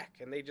Zach.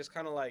 And they just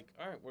kind of like,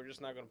 all right, we're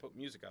just not going to put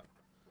music out.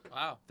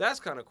 Wow.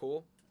 That's kind of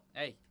cool.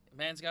 Hey,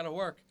 man's got to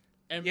work.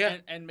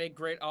 And make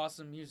great,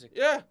 awesome music.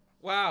 Yeah.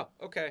 Wow.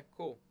 Okay,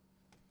 cool.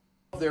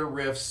 Their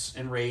riffs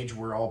and Rage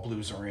were all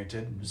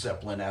blues-oriented,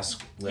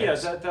 Zeppelin-esque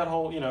riffs. Yeah, that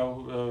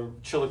whole,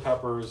 Chili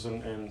Peppers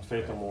and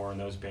Faith No More and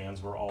those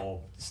bands were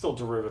all still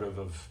derivative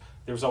of...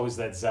 There was always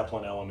that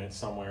Zeppelin element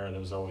somewhere. There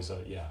was always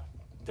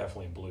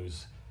definitely a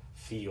blues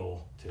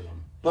feel to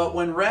them. But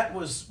when Rhett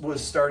was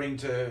starting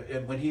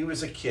to... When he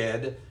was a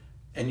kid,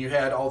 and you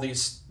had all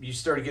these... You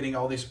started getting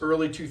all these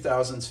early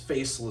 2000s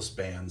faceless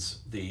bands,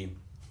 the...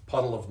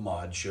 Puddle of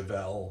Mud,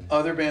 Chevelle,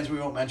 other bands we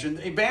won't mention,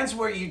 bands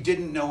where you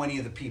didn't know any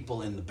of the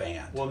people in the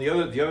band. Well, the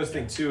other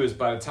thing too is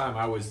by the time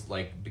I was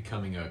like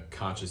becoming a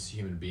conscious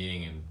human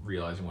being and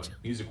realizing what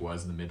music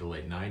was in the mid to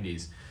late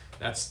 90s,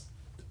 that's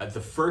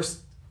the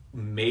first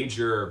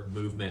major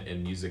movement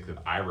in music that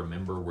I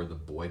remember were the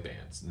boy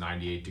bands.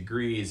 98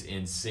 Degrees,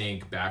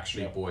 NSYNC,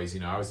 Backstreet Boys.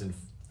 I was in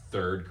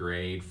 3rd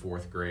grade,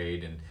 4th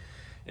grade,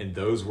 and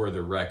those were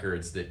the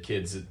records that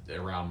kids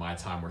around my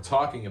time were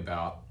talking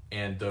about.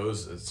 And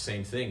those,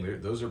 same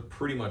thing, those are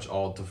pretty much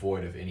all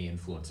devoid of any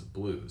influence of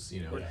blues, Or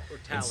talent.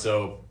 And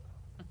so,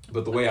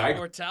 but the way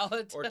Or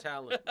talent. Or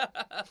talent.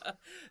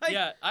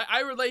 Yeah, I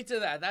relate to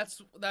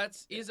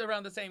that. He's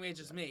around the same age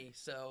as me,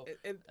 so.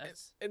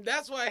 And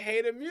that's why I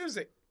hated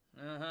music.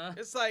 Uh-huh.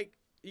 It's like,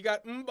 you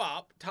got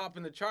MMMBop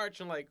topping the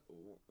charts, and like,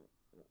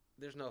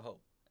 there's no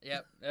hope.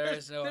 Yep, there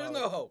is no hope. There's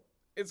no hope.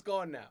 It's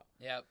gone now.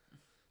 Yep.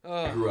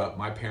 I grew up,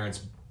 my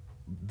parents,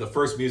 the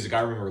first music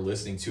I remember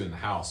listening to in the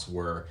house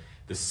were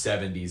the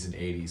 70s and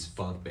 80s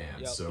funk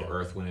bands. Yep. So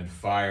Earth, Wind and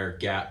Fire,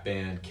 Gap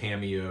Band,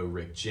 Cameo,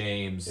 Rick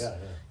James,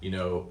 you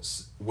know,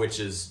 which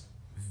is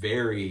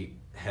very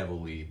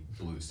heavily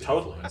blues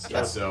influenced.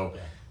 And so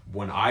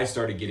when I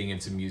started getting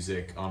into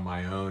music on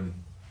my own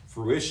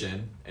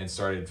fruition and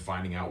started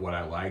finding out what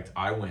I liked,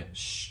 I went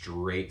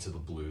straight to the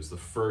blues. The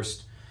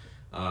first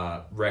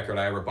record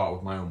I ever bought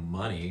with my own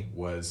money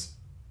was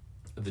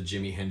the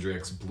Jimi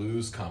Hendrix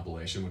blues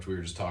compilation, which we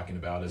were just talking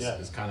about,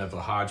 is kind of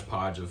a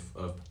hodgepodge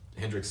of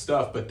Hendrix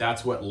stuff, but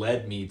that's what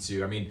led me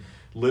to, I mean,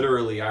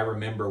 literally, I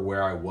remember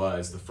where I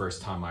was the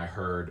first time I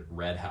heard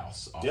Red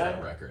House off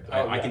that record.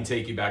 I can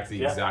take you back to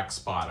the exact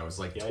spot. I was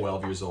like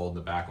 12 years old in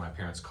the back of my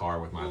parents'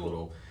 car with my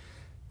little...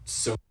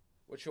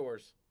 What's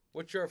yours?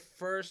 What's your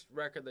first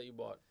record that you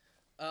bought?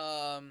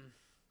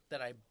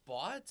 That I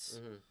bought?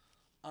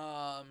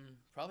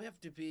 Probably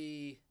have to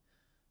be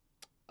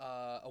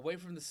Away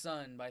from the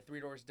Sun by Three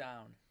Doors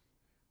Down.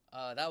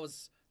 That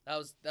was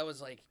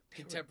like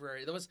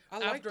contemporary. That was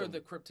after the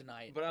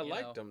Kryptonite. But I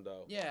liked them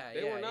though. Yeah,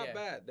 they were not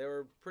bad. They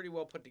were pretty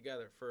well put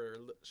together for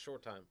a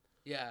short time.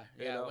 Yeah,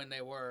 when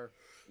they were,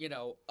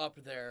 up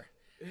there.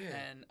 Yeah,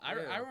 and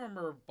I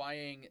remember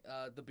buying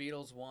the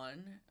Beatles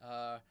one,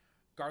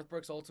 Garth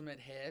Brooks' Ultimate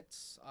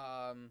Hits.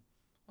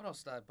 What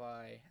else did I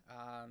buy?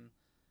 A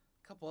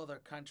couple other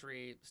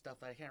country stuff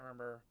that I can't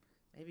remember.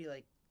 Maybe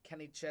like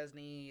Kenny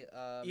Chesney.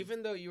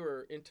 Even though you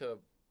were into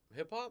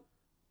hip hop,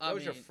 that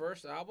was your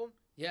first album.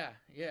 Yeah.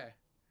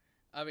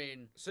 I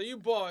mean, so you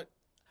bought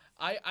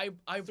I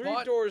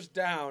Three Doors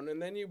Down,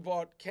 and then you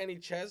bought Kenny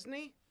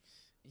Chesney.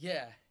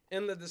 Yeah.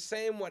 And the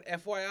same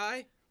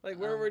FYI? Like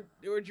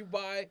where'd you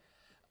buy?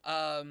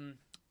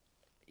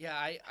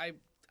 Yeah,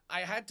 I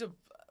had to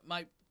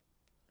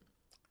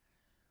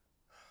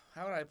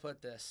how would I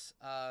put this?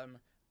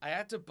 I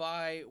had to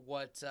buy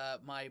what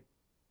my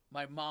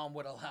mom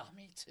would allow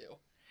me to.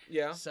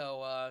 Yeah.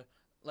 So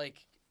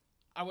like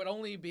I would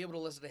only be able to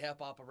listen to hip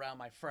hop around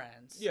my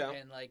friends. Yeah.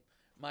 And like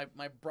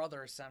my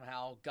brother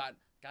somehow got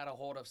a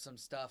hold of some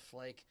stuff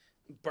like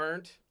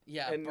Burnt.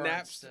 Yeah. And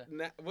Burnt.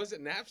 Was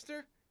it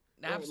Napster?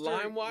 Napster,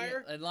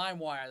 LimeWire? Yeah, and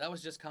LimeWire. That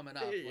was just coming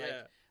up.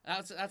 Yeah.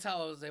 Like, that's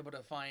how I was able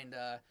to find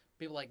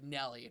people like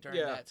Nelly during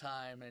that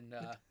time, and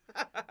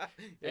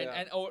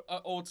and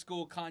old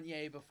school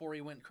Kanye before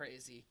he went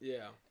crazy.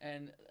 Yeah.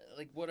 And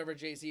like whatever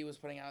Jay-Z was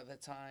putting out at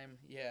that time.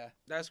 Yeah.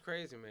 That's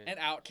crazy, man. And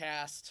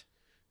Outkast.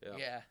 Yeah.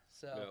 Yeah.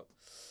 So,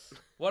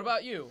 What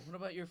about you? What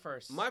about your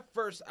first? My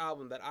first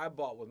album that I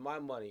bought with my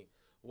money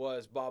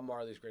was Bob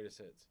Marley's Greatest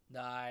Hits.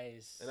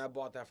 Nice. And I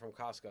bought that from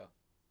Costco.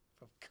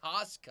 From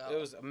Costco. It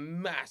was a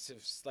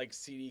massive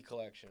CD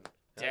collection.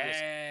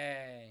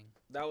 Dang.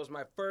 That was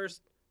my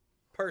first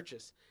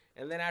purchase.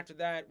 And then after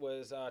that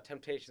was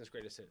Temptations'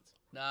 Greatest Hits.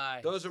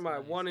 Nice. Those are my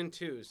 1 and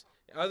 2s.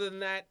 Other than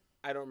that,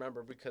 I don't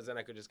remember because then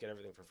I could just get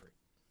everything for free.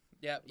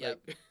 Yep.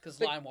 Because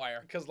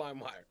LimeWire. Because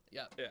LimeWire.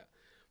 Yep. Yeah.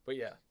 But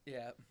yeah.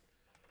 Yeah.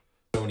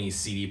 Sony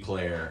CD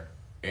player,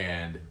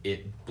 and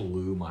it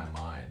blew my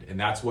mind. And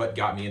that's what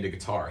got me into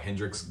guitar.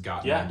 Hendrix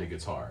got me into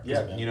guitar.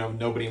 Yeah,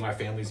 nobody in my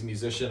family's a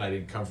musician. I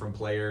didn't come from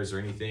players or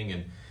anything,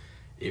 and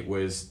it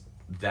was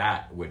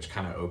that which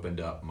kind of opened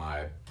up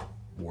my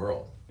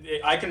world.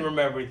 I can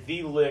remember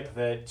the lick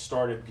that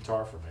started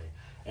guitar for me,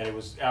 and it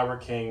was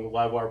Albert King,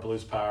 Livewire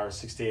Blues Power,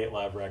 68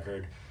 live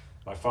record.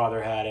 My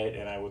father had it,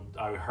 and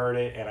I heard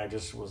it, and I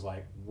just was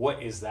like,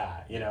 what is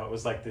that? It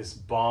was like this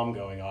bomb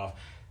going off.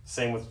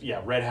 Same with,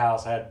 Red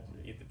House. I had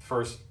the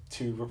first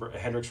 2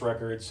 Hendrix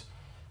records,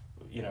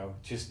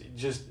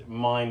 just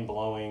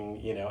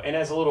mind-blowing, And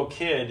as a little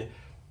kid,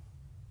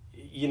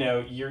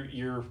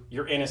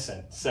 you're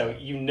innocent. So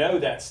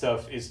that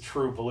stuff is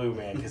true blue,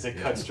 man, because it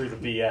cuts through the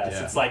BS.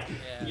 Yeah. It's like,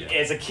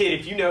 as a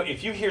kid,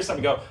 if you hear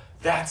something go,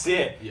 that's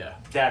it. Yeah.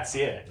 That's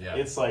it. Yeah.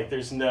 It's like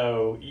there's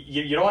no,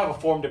 you don't have a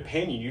formed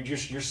opinion.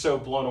 You're so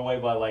blown away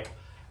by like,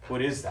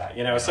 what is that?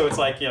 So it's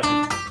like,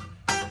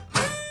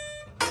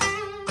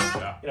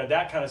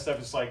 that kind of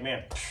stuff is like,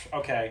 man,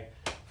 okay,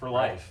 for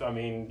life. I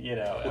mean,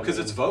 because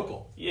it's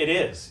vocal. It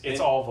is. It's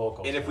all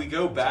vocal. And if we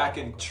go back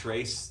and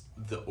trace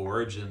the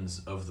origins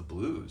of the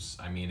blues,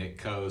 I mean, it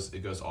goes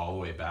all the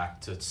way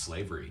back to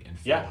slavery and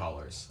field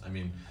hollers. I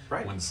mean,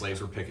 when slaves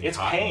were picking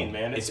cotton. It's pain,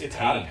 man. It's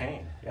out of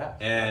pain. Yeah.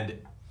 And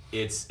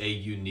it's a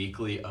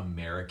uniquely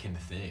American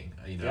thing,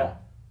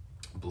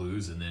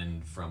 blues, and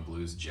then from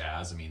blues,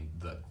 jazz. I mean,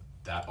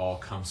 that all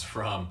comes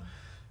from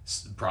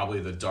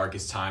probably the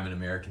darkest time in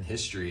American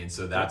history, and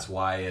so that's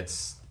why it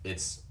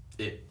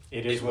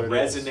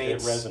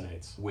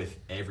resonates with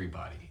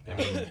everybody. I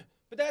mean,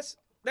 but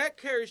that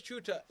carries true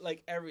to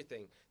like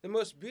everything. The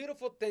most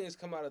beautiful things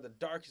come out of the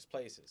darkest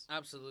places.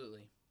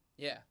 Absolutely,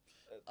 yeah.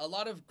 A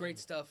lot of great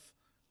stuff.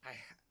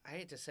 I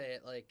hate to say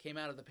it, like came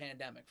out of the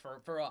pandemic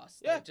for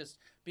us. Yeah, like, just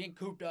being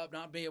cooped up,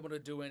 not being able to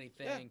do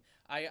anything.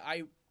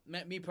 Yeah.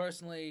 Me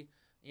personally,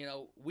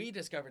 we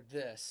discovered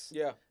this.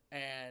 Yeah.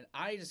 And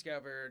I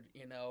discovered,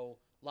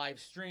 live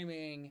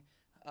streaming,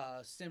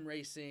 sim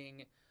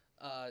racing,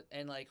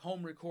 and like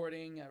home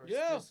recording.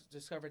 I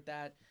discovered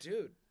that,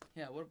 dude.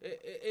 Yeah, what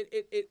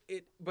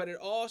but it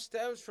all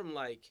stems from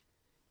like,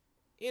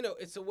 you know,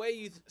 it's the way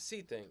you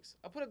see things.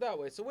 I'll put it that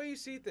way. It's the way you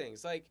see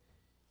things. Like,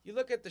 you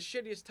look at the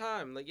shittiest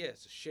time. Like, yeah,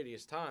 it's the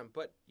shittiest time,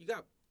 but you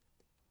got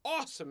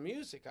awesome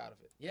music out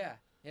of it. Yeah,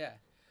 yeah.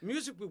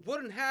 Music we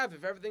wouldn't have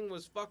if everything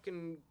was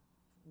fucking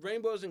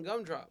rainbows and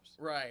gumdrops.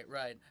 Right,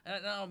 right.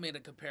 And I don't mean to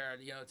compare,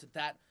 you know, to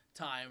that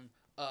time.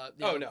 The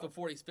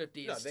 40s,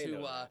 50s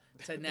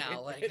to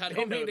now. Like, I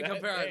don't mean to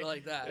compare it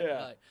like that.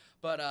 Yeah. Like,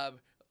 but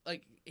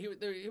like he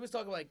was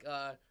talking like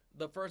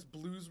the first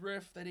blues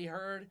riff that he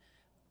heard.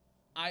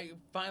 I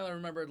finally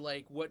remembered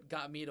like what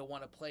got me to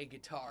want to play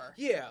guitar.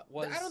 Yeah,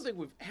 I don't think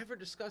we've ever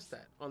discussed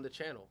that on the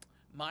channel.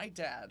 My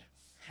dad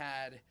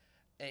had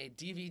a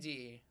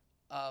DVD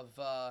of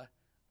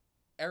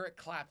Eric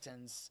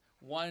Clapton's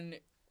one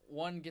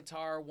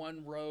guitar,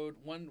 one road,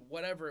 one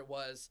whatever it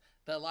was,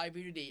 the live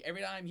DVD.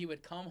 Every time he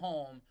would come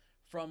home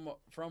from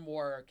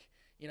work,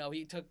 you know,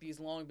 he took these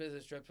long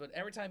business trips, but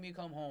every time he'd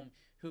come home,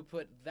 he would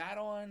put that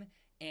on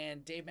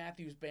and Dave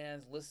Matthews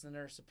Band's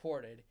Listener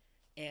Supported.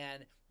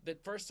 And the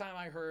first time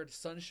I heard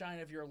Sunshine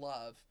of Your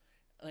Love,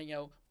 you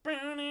know,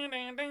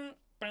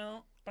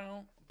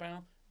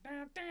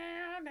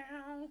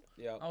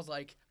 yeah, I was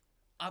like,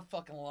 I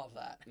fucking love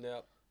that.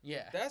 Yep.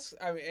 Yeah.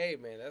 I mean, hey,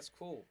 man, that's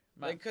cool.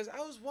 Like, because I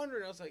was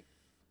wondering, I was like,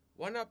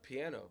 why not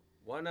piano?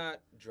 Why not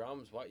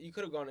drums? Why you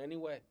could have gone any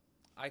way.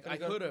 I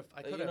could have.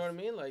 You know what I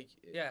mean? Like,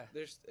 yeah.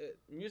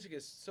 Music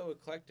is so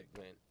eclectic,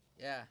 man.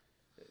 Yeah.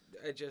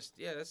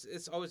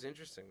 It's always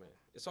interesting, man.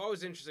 It's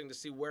always interesting to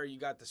see where you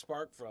got the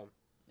spark from.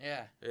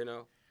 Yeah. You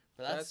know?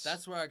 But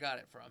that's where I got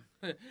it from.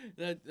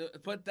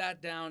 Put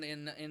that down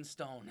in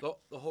stone.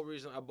 The whole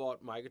reason I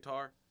bought my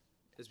guitar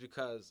is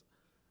because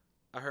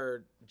I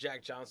heard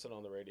Jack Johnson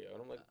on the radio,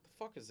 and I'm like, the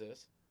fuck is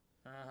this?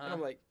 Uh-huh. And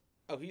I'm like,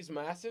 oh, he's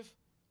massive?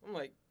 I'm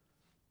like,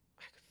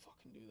 I could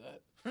fucking do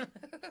that.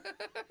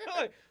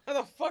 I'm like, how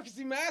the fuck is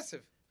he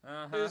massive?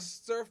 Uh-huh.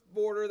 His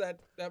surfboarder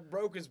that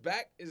broke his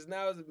back is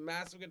now a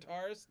massive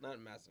guitarist. Not a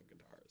massive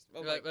guitarist.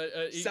 But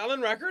like,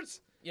 selling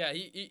records? Yeah,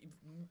 he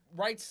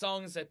writes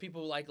songs that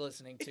people like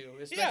listening to,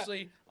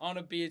 especially on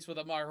a beach with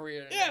a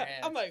margarita in their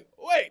hand. I'm like,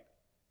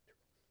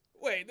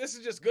 wait, this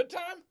is just good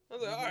time? I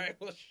was like, all right,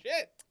 well,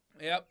 shit.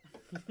 Yep.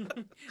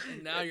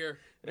 Now you're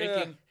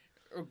making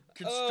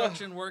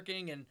construction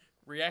working and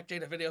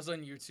reacting to videos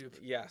on YouTube.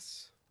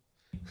 Yes.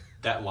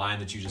 That line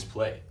that you just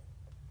played,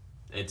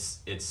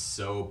 it's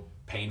so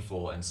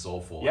painful and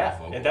soulful. Yeah,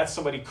 and that's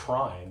somebody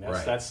crying.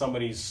 That's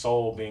somebody's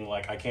soul being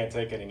like, I can't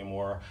take it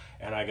anymore,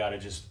 and I got to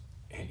just,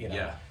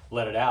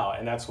 let it out,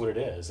 and that's what it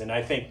is. And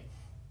I think,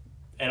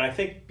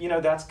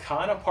 that's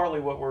kind of partly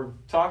what we're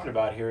talking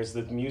about here is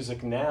that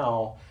music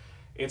now,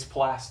 it's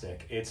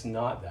plastic. It's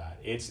not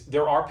that.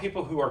 There are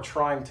people who are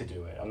trying to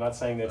do it. I'm not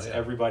saying that's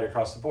everybody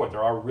across the board.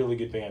 There are really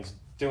good bands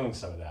doing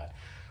some of that.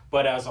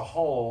 But as a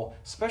whole,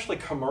 especially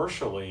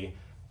commercially,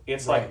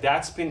 it's like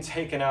that's been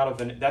taken out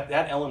of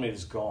that element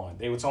is gone.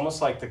 It's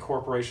almost like the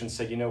corporation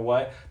said, you know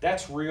what?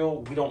 That's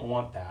real. We don't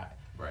want that.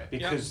 Right.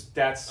 Because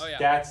that's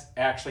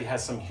actually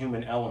has some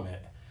human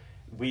element.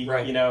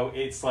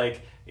 It's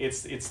like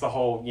it's the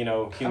whole,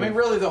 human. I mean,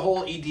 really, the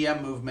whole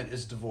EDM movement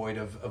is devoid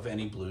of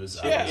any blues.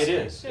 Yeah, it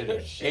is.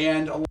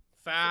 And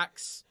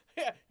facts.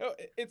 Yeah,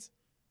 it's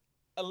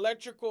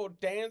electrical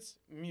dance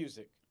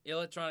music.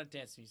 Electronic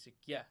dance music.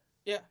 Yeah.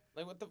 Yeah,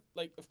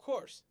 of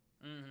course.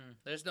 Mm-hmm.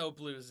 There's no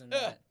blues in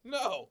that.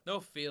 No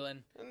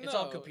feeling. No. It's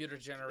all computer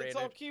generated. It's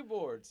all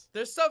keyboards.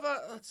 There's stuff,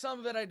 some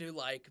of it I do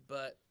like,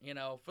 but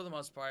for the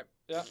most part.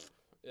 Yeah.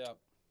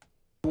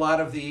 A lot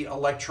of the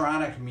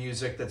electronic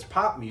music that's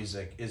pop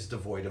music is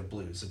devoid of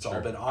blues. It's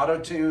all been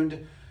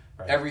auto-tuned.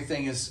 Right.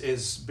 Everything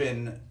is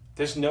been.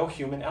 There's no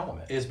human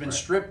element. Has been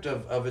stripped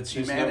of its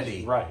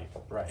humanity. Right.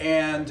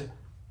 And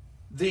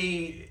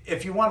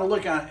if you want to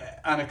look on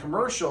a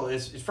commercial,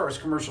 as far as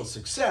commercial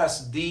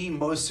success, the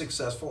most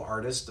successful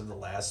artist of the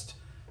last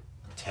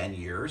 10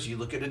 years, you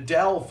look at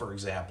Adele, for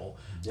example,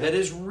 that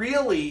is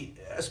really,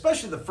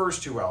 especially the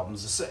first two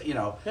albums,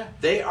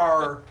 they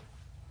are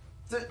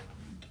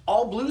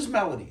all blues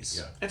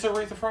melodies. Yeah. It's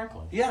Aretha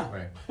Franklin. Yeah.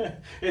 Right.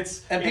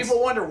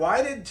 People wonder,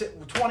 why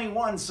did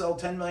 21 sell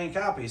 10 million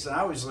copies? And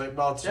I was like,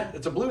 well,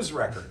 it's a blues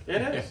record.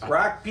 It is.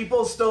 Rock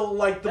people still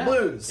like the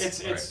blues.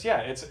 It's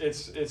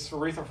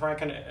Aretha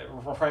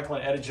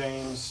Franklin, Etta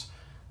James,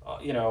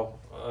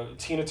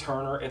 Tina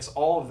Turner. It's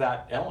all of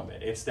that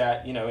element. It's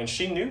that, and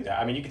she knew that.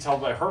 I mean, you can tell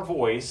by her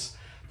voice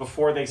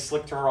before they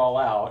slicked her all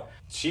out,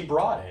 she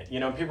brought it.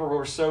 People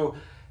were so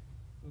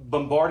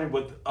bombarded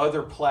with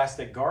other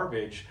plastic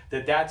garbage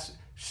that's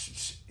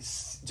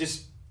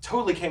just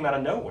totally came out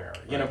of nowhere.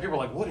 People are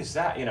like, what is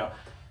that?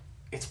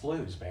 It's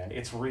blues, man.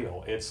 It's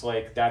real. It's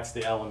like that's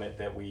the element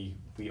that we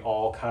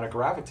all kind of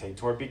gravitate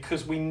toward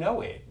because we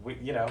know it.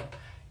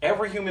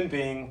 Every human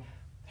being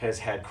has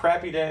had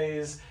crappy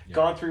days,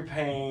 gone through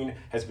pain,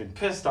 has been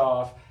pissed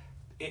off.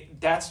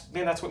 That's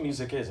what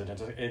music is.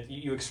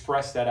 You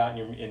express that out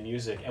in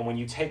music, and when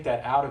you take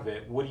that out of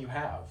it, what do you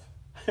have?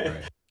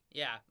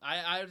 Yeah,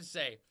 I would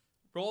say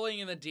Rolling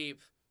in the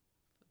Deep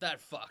That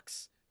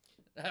fucks.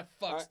 That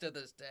fucks to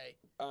this day.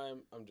 I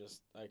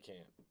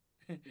can't.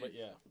 But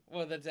yeah.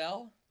 With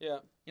Adele? Yeah.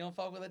 You don't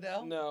fuck with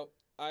Adele? No,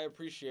 I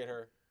appreciate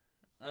her.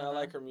 And I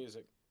like her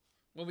music.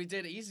 Well, we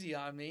did Easy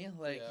on Me.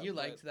 Like, you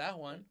liked that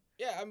one.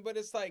 Yeah, but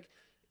it's like,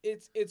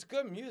 it's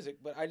good music,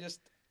 but I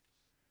just...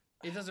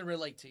 It doesn't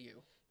relate to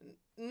you.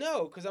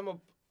 No, because I'm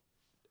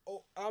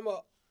a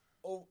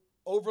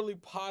overly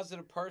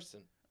positive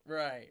person.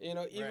 Right. You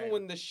know, even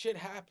when the shit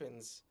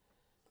happens,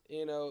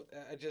 you know,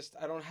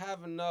 I don't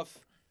have enough...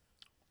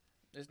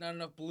 There's not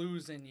enough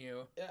blues in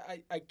you.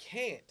 I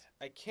can't.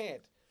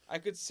 I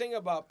could sing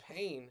about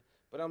pain,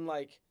 but I'm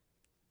like,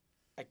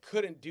 I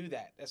couldn't do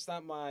that. That's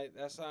not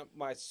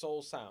my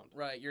soul sound.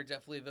 Right. You're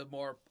definitely the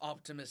more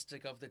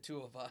optimistic of the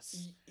two of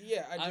us.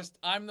 Yeah.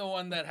 I'm the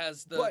one that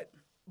has the.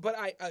 But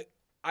I.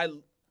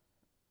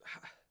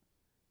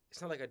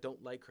 It's not like I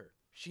don't like her.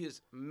 She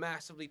is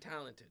massively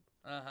talented.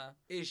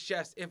 It's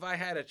just if I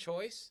had a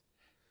choice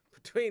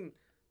between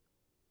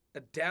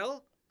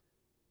Adele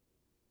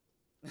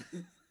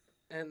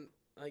and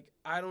like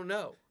I don't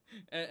know.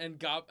 And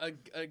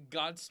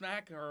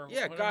Godsmack or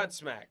yeah, whatever?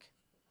 Godsmack.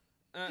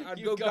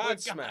 I'd go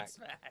Godsmack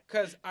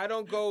because I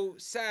don't go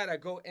sad. I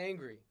go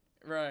angry.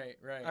 Right.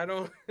 I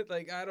don't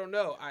I don't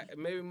know.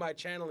 Maybe my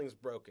channeling's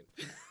broken,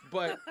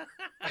 but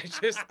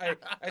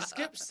I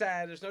skip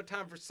sad. There's no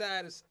time for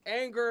sad. It's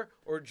anger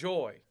or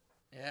joy.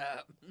 Yeah.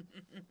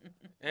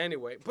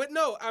 Anyway, but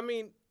no, I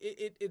mean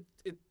it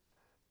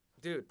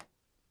dude.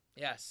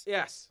 Yes.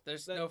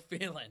 There's no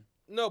feeling.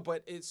 No,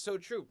 but it's so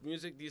true.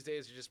 Music these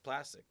days is just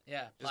plastic.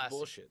 Yeah, just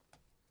bullshit.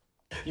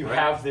 You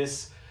have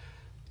this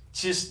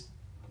just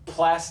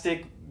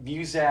plastic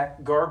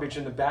Muzak garbage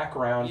in the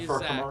background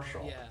for a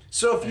commercial. Yeah.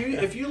 So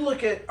if you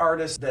look at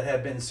artists that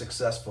have been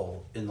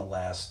successful in the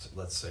last,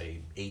 let's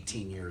say,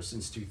 18 years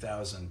since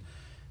 2000,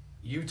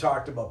 you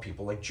talked about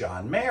people like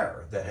John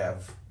Mayer that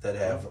have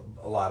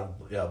a lot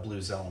of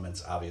blues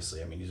elements.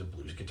 Obviously, I mean, he's a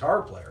blues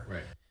guitar player.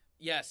 Right.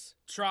 Yes.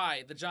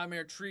 Try the John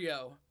Mayer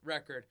Trio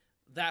record.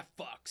 That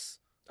fucks.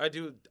 I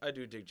do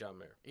dig John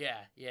Mayer.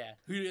 Yeah.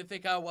 Who do you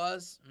think I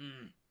was?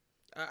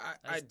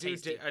 I do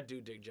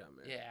dig John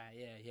Mayer.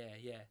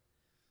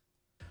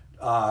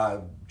 Yeah.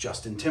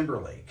 Justin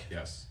Timberlake.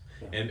 Yes.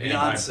 And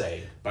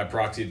Beyonce. by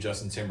proxy of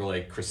Justin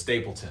Timberlake, Chris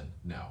Stapleton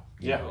now.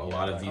 You know, a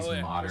lot of these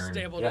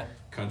modern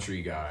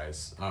country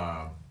guys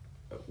are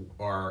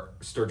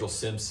Sturgill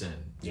Simpson.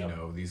 You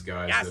know, these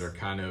guys that are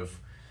kind of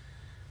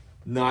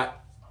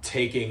not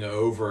taking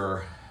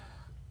over.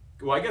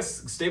 Well, I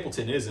guess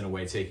Stapleton is in a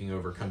way taking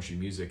over country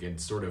music and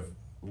sort of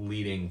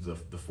leading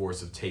the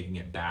force of taking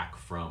it back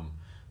from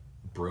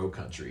bro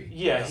country.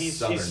 Yeah,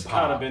 he's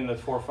kind of been the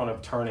forefront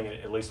of turning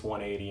it at least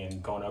 180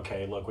 and going,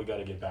 okay, look, we got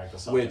to get back to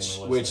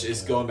something. Which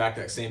is going back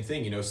to that same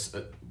thing. You know,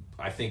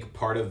 I think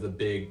part of the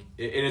big,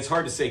 and it's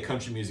hard to say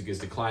country music is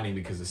declining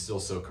because it's still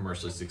so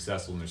commercially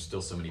successful and there's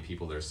still so many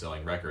people that are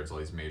selling records, all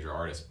these major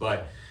artists,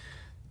 but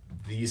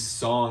these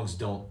songs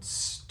don't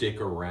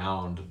stick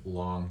around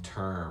long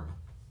term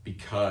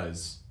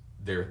because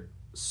they're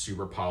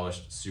super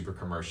polished, super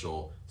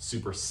commercial,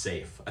 super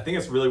safe. I think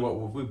it's really what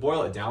we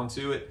boil it down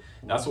to it.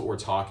 That's what we're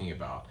talking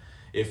about.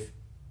 If,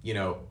 you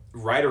know,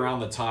 right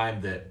around the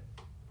time that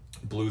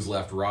blues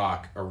left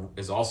rock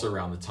is also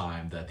around the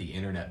time that the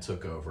internet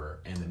took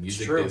over and the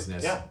music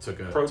business took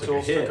a Pro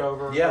Tools hit. took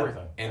over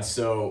everything. And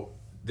so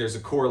there's a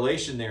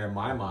correlation there in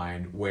my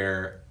mind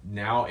where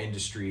now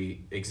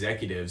industry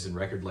executives and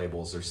record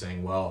labels are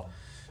saying, well,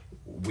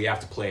 we have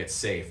to play it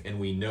safe, and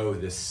we know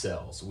this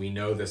sells. We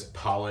know this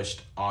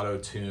polished,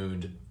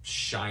 auto-tuned,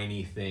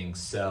 shiny thing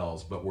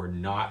sells, but we're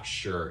not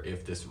sure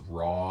if this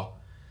raw,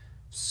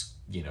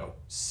 you know,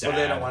 sad... Well,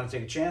 they don't want to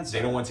take a chance.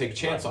 They don't want to take a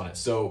chance on it.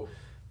 So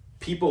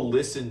people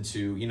listen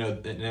to, you know,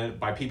 and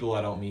by people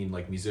I don't mean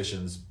like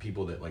musicians,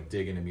 people that like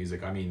dig into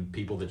music. I mean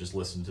people that just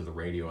listen to the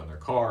radio in their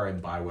car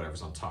and buy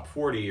whatever's on Top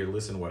 40 or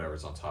listen to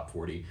whatever's on Top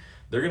 40.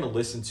 They're going to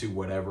listen to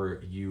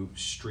whatever you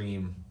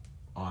stream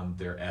on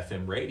their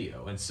FM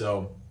radio. And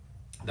so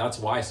that's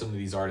why some of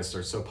these artists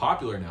are so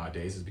popular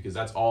nowadays, is because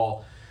that's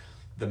all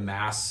the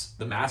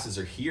masses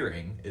are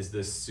hearing is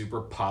this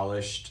super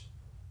polished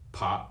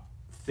pop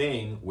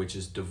thing, which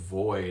is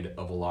devoid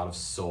of a lot of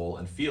soul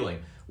and feeling,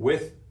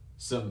 with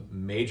some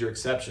major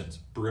exceptions.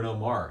 Bruno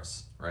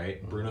Mars, right?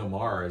 Mm-hmm. Bruno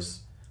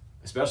Mars,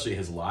 especially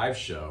his live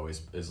show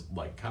is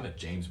like kind of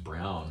James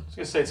Brown. I was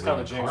gonna say it's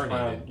kind of James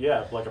Brown,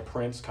 like a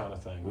Prince kind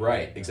of thing.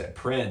 Right, exactly.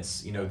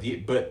 Prince, you know,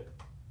 but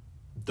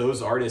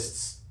those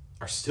artists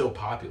are still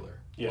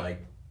popular. Yeah.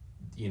 Like,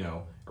 you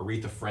know,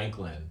 Aretha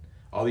Franklin,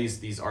 all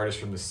these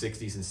artists from the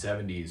 60s and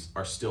 70s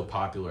are still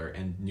popular,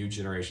 and new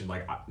generation,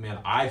 like, man,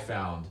 I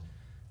found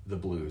the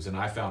blues and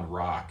I found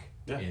rock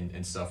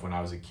and stuff when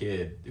I was a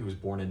kid who was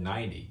born in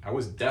 90. I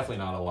was definitely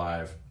not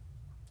alive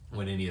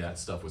when any of that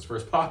stuff was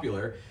first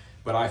popular,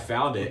 but I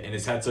found it, and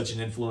it's had such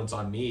an influence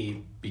on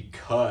me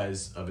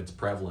because of its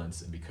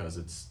prevalence and because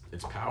its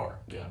power.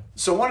 Yeah.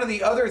 So one of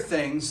the other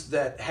things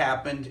that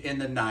happened in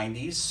the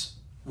 90s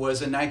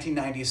was in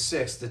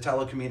 1996, the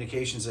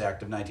Telecommunications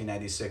Act of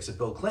 1996 that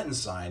Bill Clinton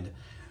signed,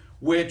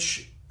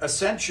 which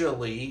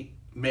essentially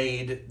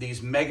made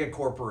these mega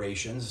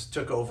corporations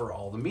took over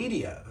all the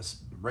media.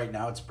 Right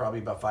now, it's probably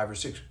about 5 or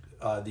 6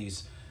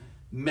 these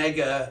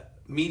mega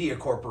media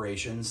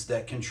corporations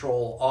that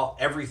control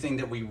everything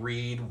that we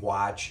read,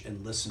 watch,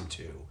 and listen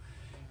to.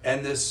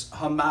 And this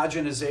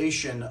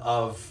homogenization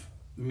of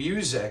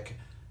music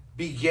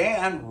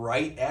began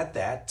right at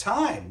that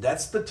time.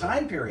 That's the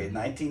time period,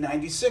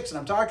 1996, and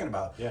I'm talking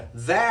about. Yeah.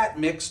 That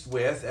mixed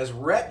with, as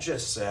Rhett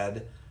just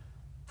said,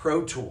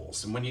 Pro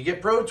Tools. And when you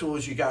get Pro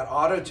Tools, you got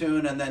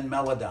Auto-Tune and then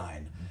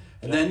Melodyne.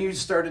 And then you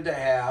started to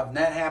have, and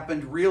that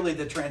happened really,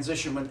 the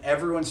transition when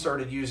everyone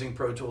started using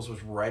Pro Tools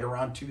was right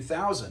around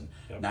 2000,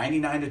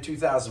 99 to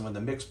 2000, when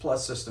the Mix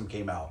Plus system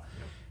came out.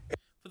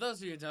 For those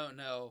of you who don't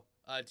know,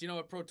 do you know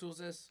what Pro Tools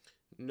is?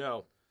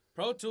 No.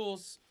 Pro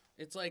Tools,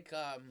 it's like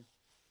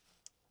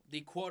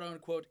the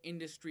quote-unquote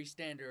industry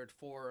standard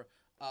for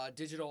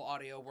digital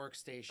audio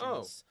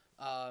workstations.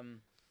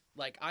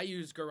 Like, I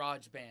use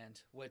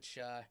GarageBand, which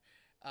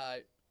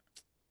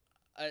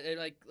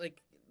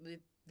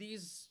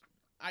these...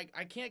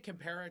 I can't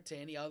compare it to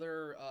any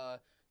other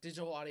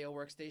digital audio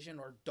workstation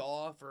or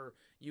DAW for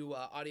you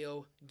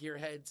audio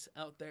gearheads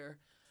out there,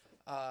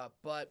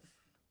 but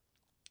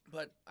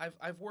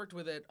I've worked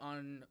with it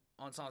on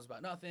Songs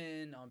About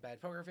Nothing, on Bad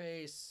Poker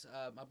Face.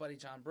 My buddy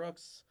John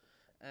Brooks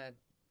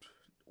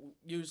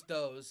used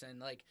those, and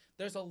like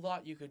there's a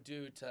lot you could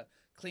do to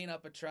clean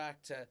up a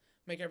track, to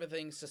make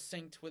everything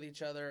succinct with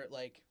each other.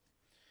 Like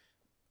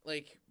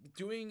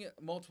doing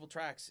multiple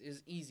tracks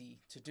is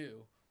easy to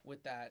do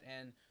with that,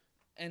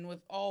 and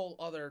with all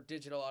other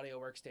digital audio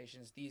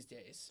workstations these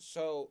days.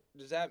 So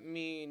does that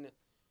mean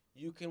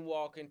you can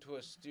walk into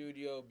a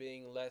studio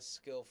being less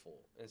skillful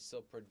and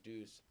still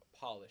produce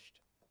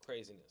polished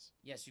craziness?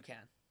 Yes, you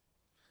can.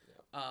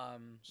 Yeah. I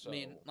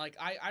mean, like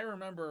I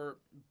remember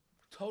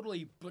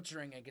totally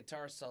butchering a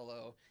guitar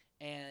solo,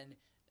 and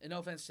no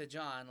offense to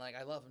John, like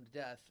I love him to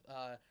death.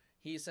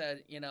 He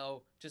said,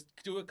 just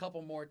do a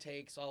couple more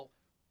takes, I'll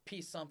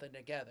piece something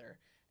together.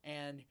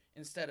 And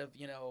instead of,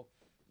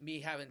 me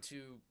having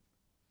to,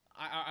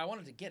 I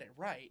wanted to get it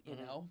right, you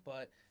know,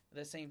 but at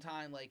the same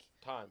time, like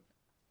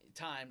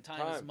time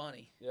is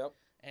money. Yep.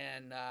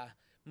 And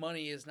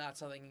money is not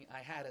something I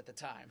had at the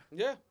time.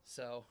 Yeah.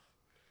 So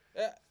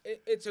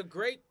it's a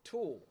great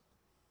tool,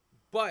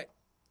 but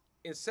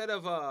instead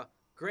of a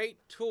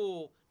great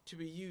tool to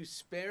be used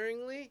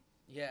sparingly,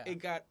 it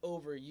got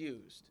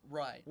overused.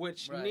 Right.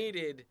 Which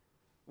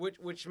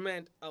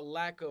meant a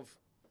lack of,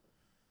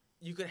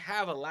 you could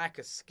have a lack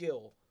of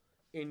skill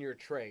in your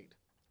trade.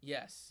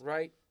 Yes.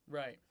 Right?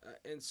 Right.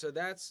 And so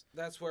that's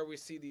where we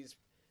see these,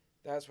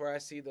 that's where I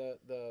see the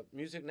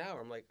music now.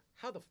 I'm like,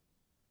 how the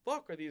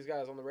fuck are these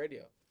guys on the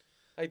radio?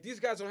 Like, these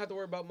guys don't have to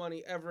worry about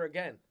money ever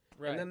again.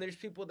 Right. And then there's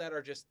people that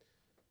are just,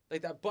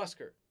 like that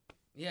busker.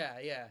 Yeah,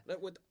 yeah.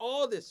 Like, with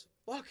all this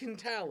fucking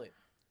talent,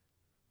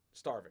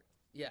 starving.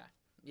 Yeah,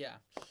 yeah.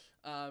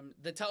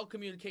 The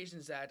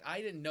Telecommunications Act,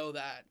 I didn't know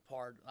that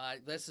part.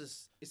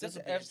 Is that the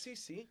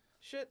FCC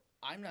shit?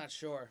 I'm not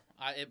sure.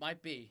 It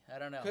might be. I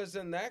don't know. Because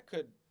then that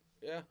could,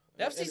 yeah.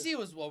 The FCC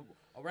was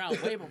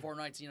around way before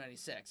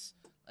 1996.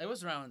 It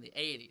was around in the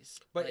 80s.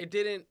 But it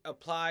didn't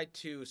apply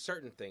to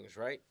certain things,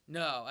 right?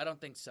 No, I don't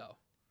think so.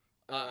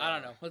 I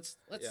don't know. Let's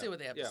see what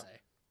they have to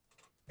say.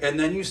 And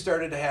then you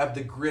started to have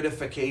the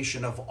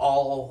gridification of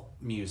all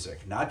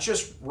music, not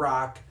just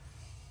rock,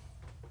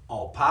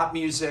 all pop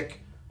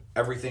music.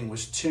 Everything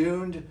was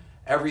tuned.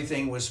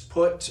 Everything was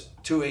put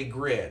to a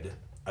grid,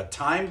 a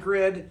time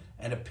grid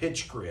and a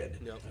pitch grid.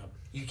 Yep.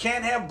 You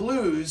can't have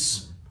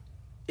blues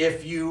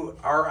if you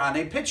are on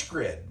a pitch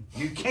grid.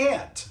 You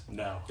can't.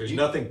 No. There's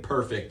nothing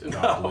perfect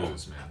about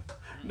blues, man.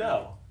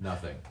 No.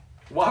 Nothing.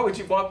 Why would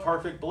you want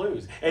perfect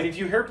blues? And if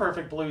you hear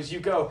perfect blues, you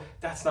go,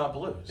 "That's not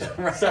blues."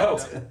 Right. So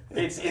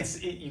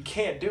you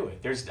can't do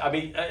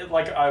it.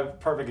 Like a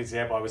perfect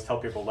example. I always tell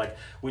people, like,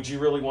 would you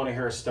really want to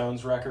hear a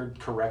Stones record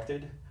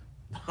corrected?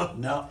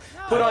 No.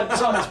 Put on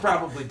someone's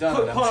probably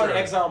done it. I'm Put sure. on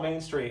Exile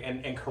Main Street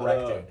and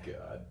correct it. Oh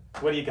God.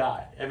 What do you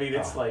got? I mean,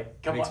 it's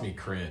like, come Makes on. me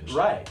cringe.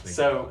 Right. thinking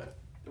So about it.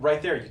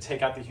 right there, you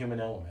take out the human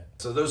element.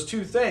 So those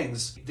two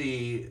things,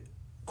 the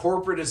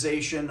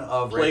corporatization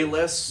of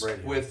playlists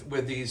Radio.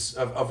 with these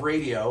of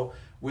radio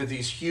with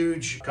these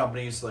huge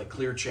companies like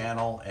Clear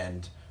Channel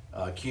and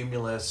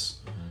Cumulus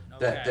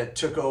that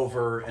took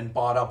over and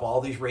bought up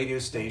all these radio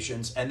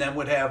stations, and then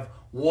would have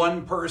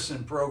one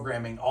person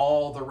programming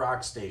all the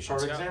rock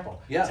stations. Perfect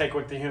example. Yeah. Take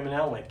with the human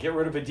element. Get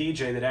rid of a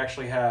DJ that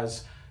actually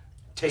has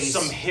Taste.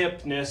 some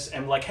hipness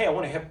and like, hey, I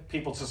want to hip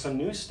people to some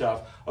new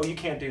stuff. Oh, you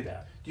can't do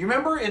that. Do you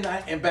remember in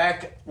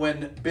back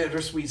when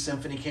Bittersweet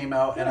Symphony came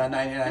out and on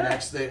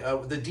 99X,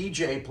 the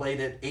DJ played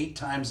it 8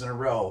 times in a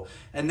row,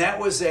 and that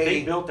was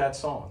They built that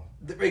song.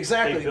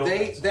 Exactly.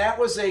 That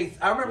was I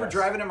remember Yes.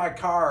 driving in my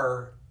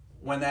car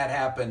when that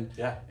happened.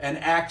 Yeah. And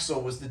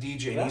Axl was the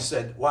DJ, and he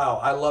said, "Wow,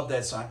 I love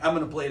that song. I'm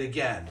going to play it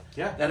again."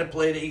 Yeah. Then it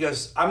played it. He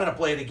goes, "I'm going to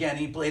play it again."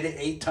 He played it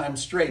 8 times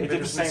straight. He did the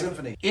Bittersweet same-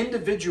 Symphony.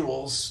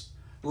 Individuals.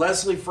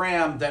 Leslie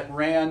Fram that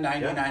ran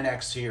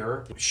 99X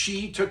here.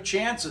 She took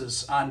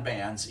chances on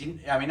bands.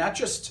 I mean, not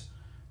just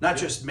Not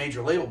just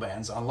major label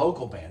bands, on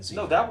local bands.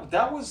 No, even.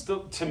 that was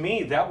to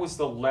me, that was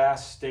the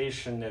last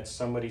station that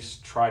somebody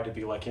tried to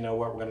be like, you know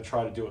what, we're going to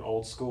try to do it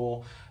old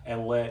school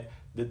and let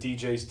the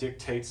DJs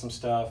dictate some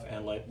stuff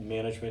and let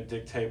management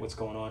dictate what's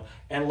going on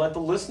and let the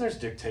listeners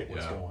dictate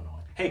what's going on.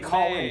 Hey,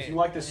 call in. If you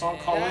like this song,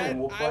 call in and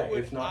we'll play.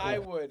 If not,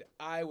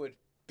 I would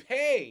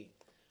pay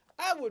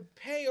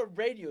a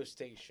radio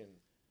station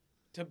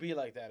to be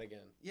like that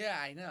again. Yeah,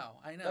 I know.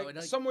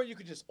 Like, somewhere you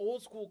could just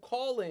old school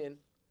call in,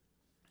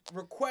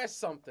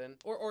 request something,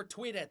 or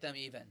tweet at them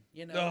even.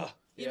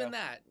 Even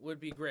that would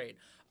be great.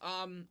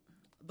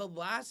 The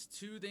last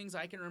two things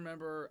I can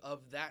remember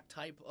of that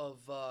type of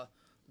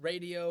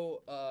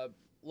radio,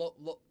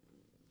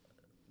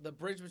 the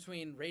bridge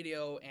between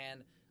radio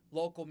and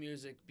local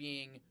music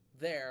being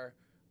there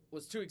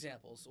was two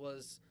examples.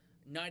 Was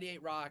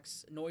 98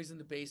 Rock's Noise in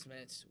the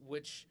Basement,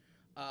 which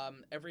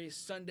every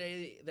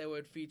Sunday they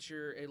would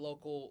feature a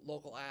local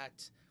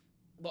act,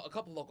 well, a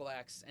couple local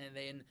acts, and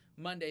then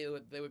Monday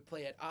they would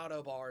play at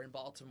Auto Bar in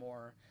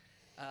Baltimore.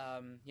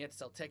 You had to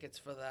sell tickets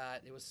for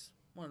that. It was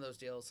one of those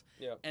deals.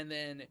 Yeah. And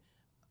then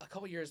a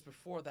couple years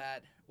before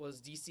that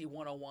was DC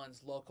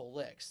 101's Local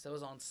Licks. That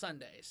was on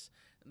Sundays.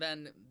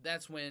 Then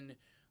that's when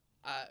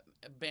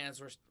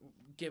bands were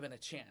given a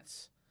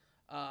chance.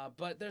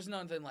 But there's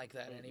nothing like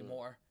that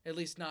anymore. At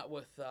least not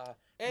with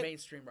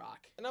mainstream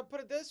rock. And I'll put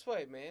it this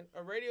way, man.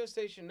 A radio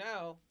station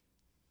now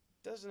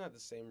doesn't have the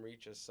same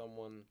reach as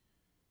someone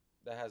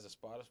that has a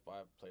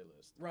Spotify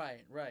playlist.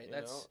 Right.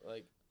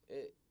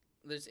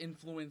 There's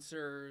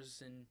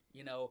influencers, and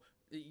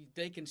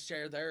they can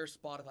share their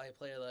Spotify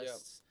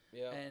playlists.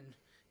 Yeah.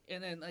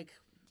 And then like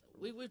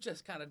we've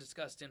just kind of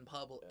discussed in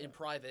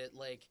private,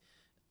 like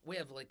we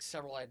have like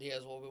several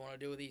ideas what we want to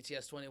do with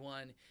ETS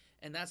 21.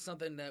 And that's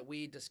something that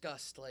we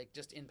discussed, like,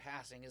 just in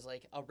passing, is,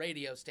 like, a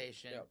radio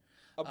station. Yep.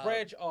 A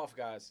branch off,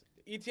 guys.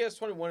 ETS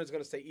 21 is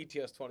going to stay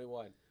ETS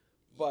 21.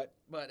 But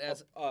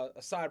as a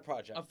side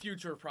project. A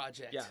future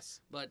project.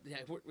 Yes. But, yeah,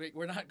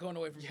 we're not going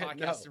away from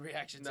podcasts and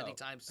reactions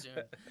anytime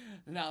soon.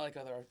 Not like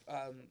other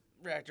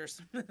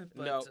reactors.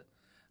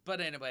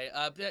 But anyway,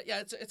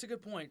 it's a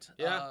good point.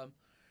 Yeah.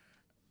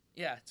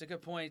 It's a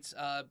good point.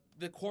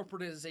 The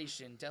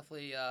corporatization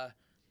definitely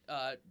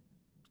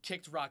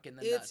kicked rock in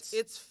the nuts.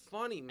 It's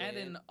funny, man. And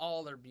in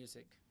all their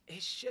music.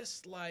 It's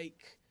just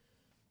like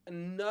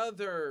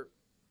another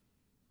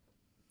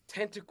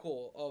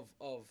tentacle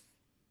of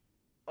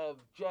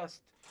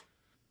just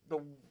the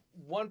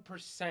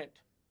 1%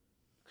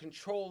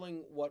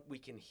 controlling what we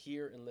can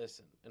hear and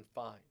listen and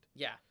find.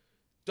 Yeah.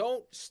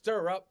 Don't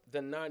stir up the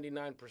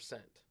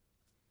 99%.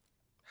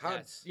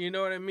 You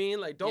know what I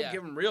mean? Like, don't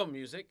give them real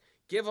music.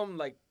 Give them,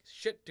 like,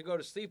 shit to go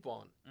to sleep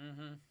on.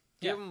 Mm-hmm.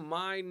 Give them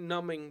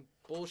mind-numbing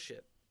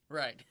bullshit.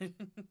 Right.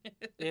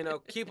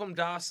 Keep them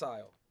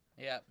docile.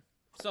 Yeah.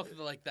 Something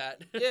like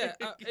that. Yeah,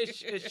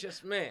 it's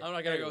just, man. I'm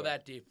not going to go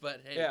that deep,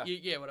 but hey, you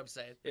get what I'm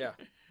saying. Yeah.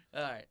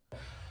 All right.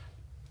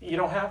 You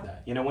don't have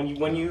that.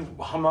 When you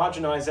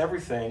homogenize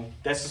everything,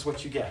 this is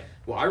what you get.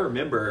 Well, I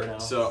remember,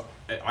 so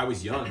I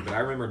was young, but I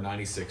remember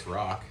 96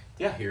 Rock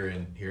here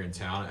in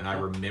town, and I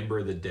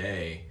remember the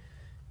day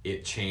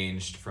it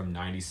changed from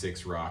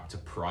 96 Rock to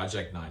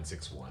Project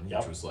 961,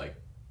 which was like,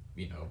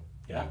 new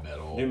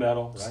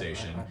metal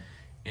station. Right.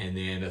 And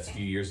then a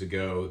few years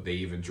ago, they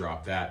even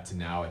dropped that to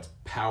now it's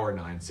Power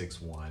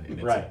 961, and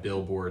it's a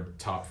Billboard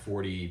Top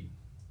 40.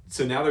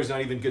 So now there's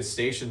not even good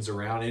stations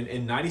around.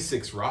 And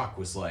 96 Rock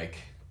was like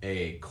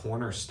a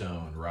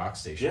cornerstone rock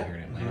station here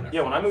in Atlanta.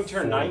 Yeah, when I moved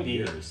here in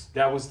 90,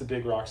 that was the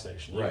big rock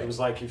station. Right. It was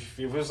like if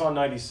it was on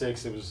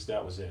 96,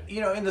 that was it.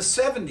 In the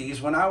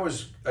 70s, when I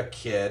was a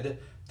kid,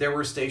 there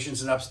were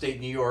stations in upstate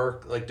New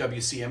York, like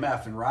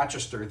WCMF in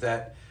Rochester,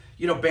 that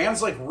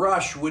bands like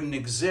Rush wouldn't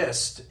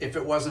exist if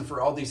it wasn't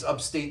for all these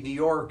upstate New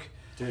York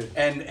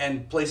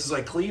and places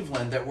like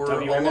Cleveland that were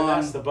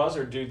WMMS, the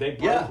Buzzard, dude, they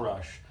broke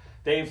Rush.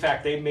 In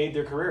fact, they made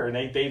their career,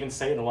 and they even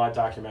say it in a lot of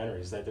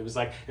documentaries that it was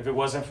like, if it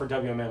wasn't for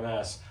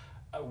WMMS,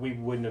 we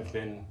wouldn't have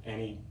been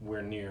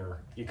anywhere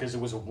near, because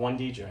it was a one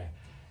DJ.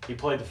 He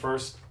played the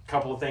first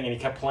couple of things, and he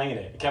kept playing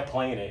it,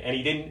 and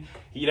he didn't,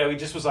 he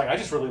just was like, I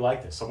just really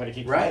like this, so I'm going to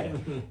keep playing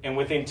it. And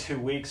within 2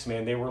 weeks,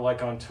 man, they were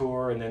like on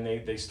tour, and then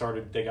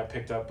they got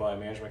picked up by a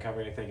management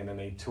company, I think, and then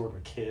they toured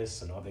with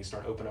Kiss, and they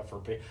started opening up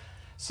for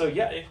So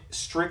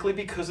strictly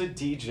because a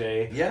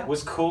DJ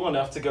was cool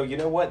enough to go, you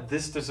know what,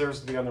 this deserves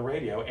to be on the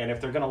radio, and if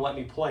they're going to let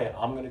me play it,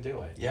 I'm going to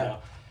do it. Yeah.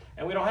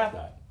 And we don't have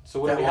that. So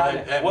what we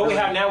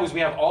have now is we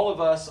have all of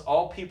us,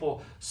 all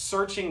people,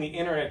 searching the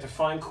internet to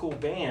find cool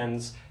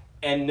bands,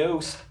 and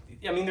there's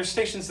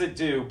stations that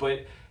do,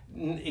 but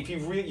if you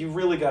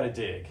really got to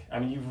dig. I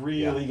mean, you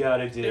really got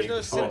to dig. There's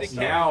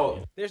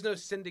no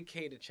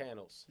syndicated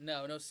channels.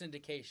 No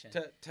syndication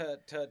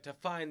to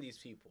find these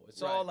people.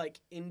 It's all like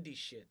indie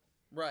shit.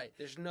 Right.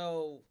 There's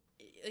no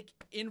like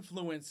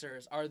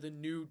influencers are the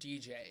new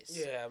DJs.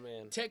 Yeah,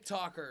 man.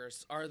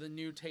 TikTokers are the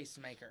new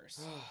tastemakers.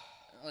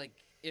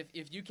 Like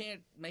if you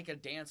can't make a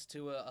dance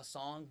to a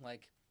song,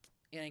 like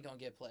it ain't gonna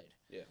get played.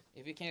 Yeah.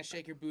 If you can't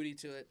shake your booty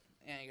to it,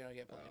 it ain't gonna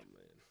get played. Oh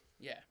man.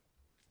 Yeah.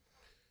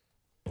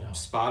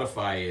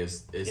 Spotify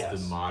is Yes. the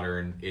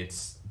modern.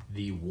 It's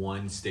the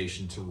one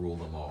station to rule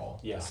them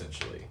all,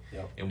 essentially.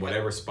 Yep. And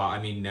whatever spot.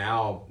 I mean,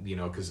 now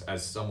because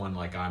as someone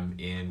like I'm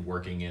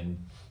working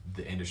in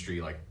the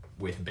industry, like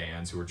with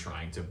bands who are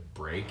trying to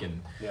break,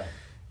 and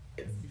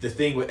the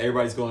thing what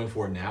everybody's going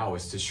for now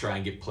is to try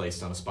and get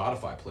placed on a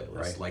Spotify playlist.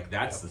 Right. Like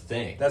that's the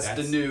thing. That's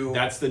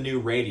the new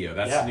radio.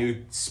 That's the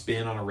new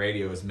spin on a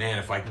radio is, man,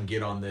 if I can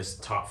get on this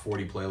top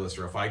 40 playlist,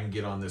 or if I can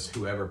get on this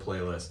whoever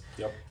playlist.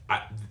 Yep.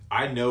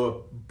 I know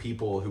of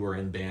people who are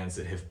in bands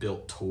that have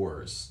built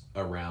tours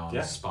around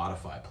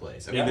Spotify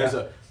plays. I mean, there's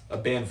a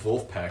band,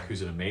 Wolfpack,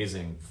 who's an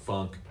amazing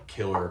funk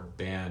killer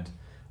band,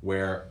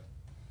 where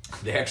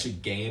they actually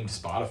gamed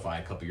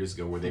Spotify a couple years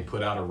ago, where they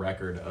put out a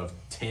record of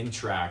 10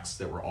 tracks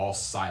that were all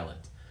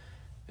silent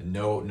and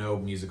no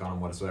music on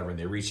them whatsoever. And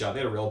they reached out. They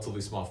had a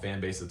relatively small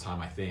fan base at the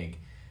time, I think,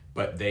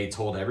 but they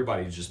told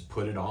everybody to just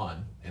put it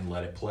on and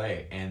let it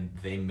play. And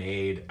they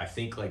made, I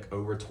think, like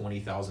over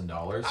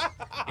 $20,000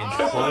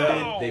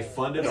 and they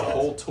funded a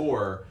whole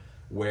tour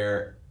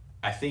where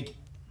I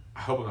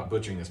hope I'm not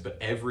butchering this, but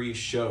every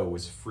show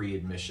was free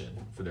admission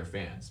for their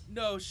fans.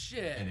 No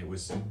shit. And it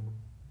was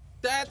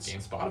That's game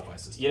Spotify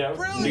system.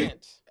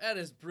 brilliant. That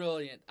is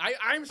brilliant.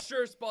 I'm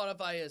sure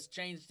Spotify has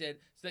changed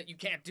it so that you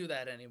can't do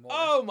that anymore.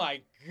 Oh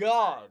my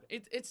god.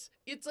 It's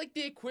like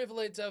the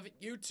equivalent of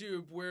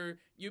YouTube, where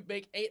you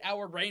make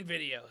 8-hour rain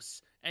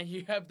videos and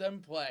you have them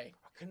play.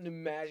 I couldn't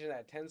imagine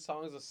that. 10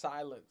 songs of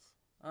silence.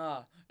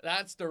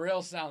 That's the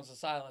real sounds of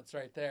silence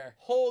right there.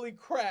 Holy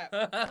crap.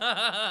 That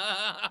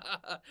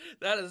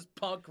is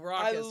punk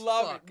rock. I as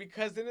love fuck. it,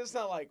 because then it's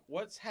not like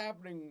what's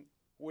happening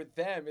with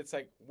them. It's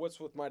like, what's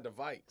with my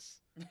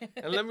device?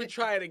 And let me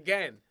try it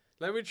again.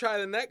 Let me try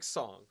the next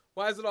song.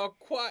 Why is it all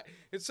quiet?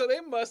 And so they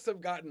must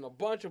have gotten a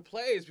bunch of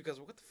plays, because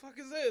what the fuck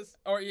is this?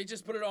 Or you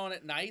just put it on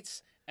at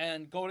nights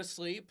and go to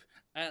sleep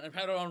and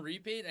have it on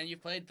repeat, and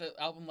you've played the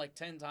album like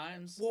 10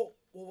 times. Well,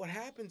 what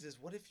happens is,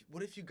 what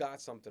if you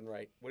got something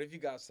right? What if you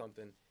got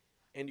something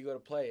and you go to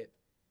play it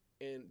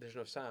and there's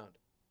no sound?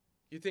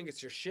 You think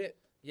it's your shit.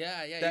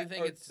 Yeah, you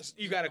think it's...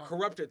 You got a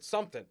corrupted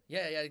something.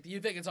 Yeah, you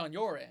think it's on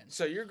your end.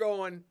 So you're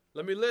going,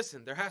 let me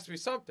listen. There has to be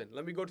something.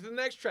 Let me go to the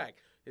next track.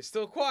 It's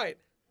still quiet.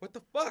 What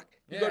the fuck?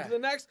 You go to the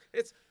next.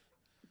 It's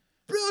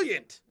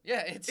brilliant.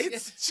 Yeah,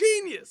 It's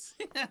genius.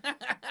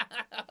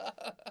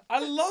 I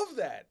love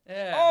that.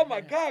 Yeah, oh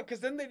my god, because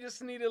then they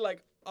just needed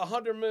like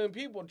 100 million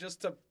people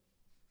just to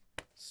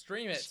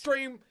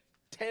stream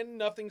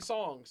 10-0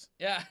 songs.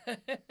 Yeah.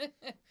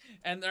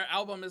 And their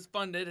album is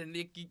funded, and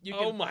you can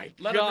Oh my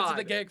let them into God.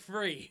 the gig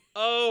free.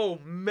 Oh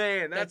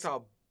man, that's a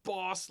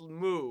boss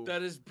move.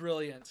 That is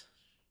brilliant.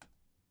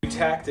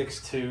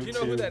 Tactics to Do you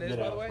know who that is,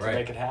 by the way? to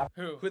make it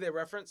happen. Who they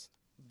reference?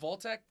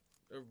 Voltec?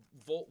 Or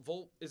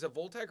is it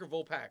Voltec or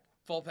Volpac?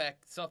 Volpac,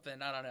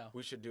 something, I don't know.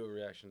 We should do a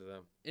reaction to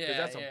them. Yeah, Because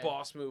that's yeah. a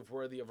boss move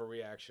worthy of a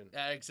reaction.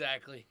 Yeah,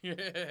 exactly.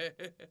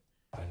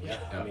 Yeah,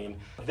 I mean,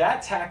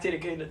 that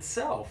tactic in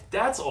itself,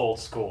 that's old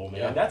school,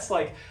 man. Yeah. That's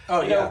like,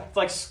 Oh, you yeah. know,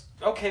 like,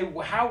 okay,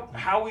 how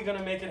are we going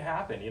to make it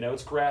happen? You know,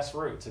 it's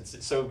grassroots.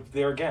 It's so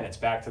there again, it's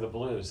back to the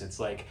blues. It's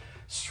like,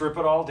 strip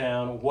it all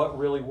down. What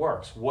really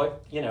works?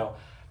 What, you know,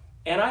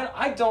 and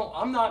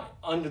I'm not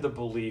under the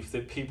belief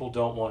that people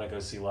don't want to go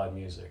see live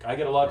music. I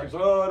get a lot of people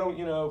say, oh, I don't,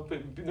 you know,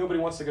 nobody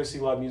wants to go see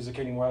live music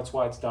anymore. That's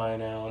why it's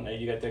dying out. And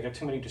they got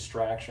too many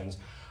distractions.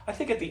 I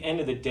think at the end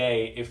of the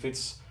day, if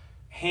it's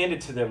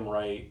handed to them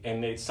right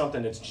and it's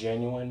something that's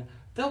genuine,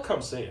 they'll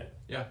come see it.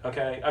 Yeah.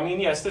 Okay? I mean,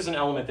 yes, there's an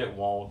element that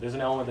won't. There's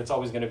an element that's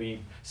always going to be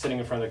sitting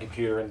in front of the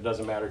computer, and it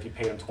doesn't matter if you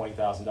paid them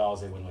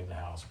 $20,000, they wouldn't leave the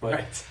house.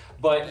 But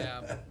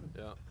Yeah.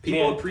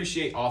 People Man,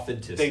 appreciate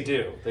authenticity.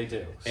 they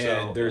do.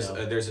 And So, there's you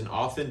know. there's an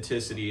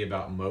authenticity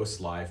about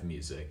most live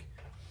music,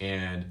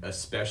 and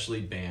especially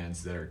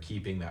bands that are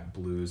keeping that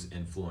blues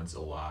influence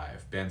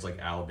alive. Bands like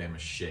Alabama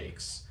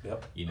Shakes.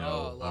 Yep. You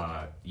know, Oh, I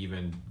love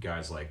even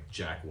guys like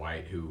Jack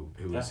White, who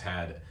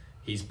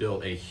he's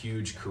built a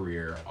huge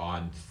career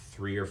on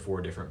 3 or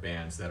 4 different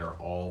bands that are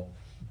all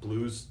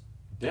blues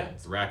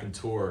bands. Rack and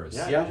Tours,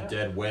 Yeah.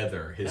 Dead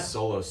Weather, his Yeah.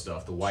 solo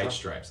stuff, the White Sure.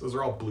 Stripes. Those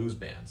are all blues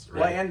bands, right?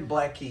 Well, and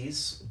Black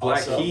Keys. Black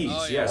also. Keys,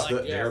 Oh, yeah, yes,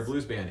 Black they're a Keys.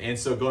 blues band. And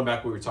so going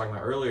back to what we were talking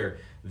about earlier,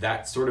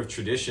 that sort of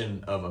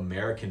tradition of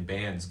American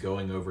bands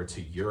going over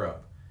to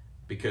Europe,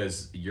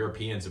 because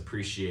Europeans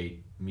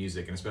appreciate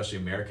music, and especially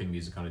American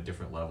music, on a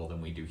different level than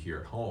we do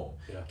here at home.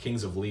 Yeah.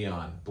 Kings of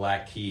Leon,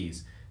 Black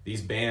Keys,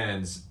 these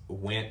bands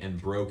went and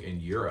broke in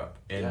Europe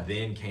and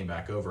then came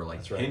back over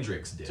like right.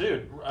 Hendrix did.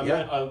 Dude, I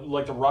mean,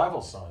 like the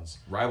Rival Sons.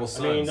 Rival I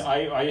Sons. mean,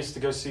 I used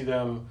to go see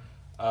them,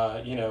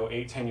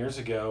 8-10 years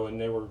ago, and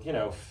they were,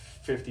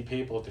 50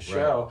 people at the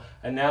show,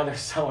 and now they're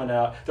selling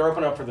out. They're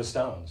opening up for the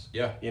Stones.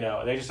 Yeah.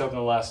 They just opened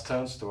the last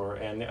Stones store,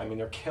 and I mean,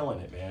 they're killing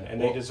it, man. And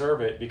they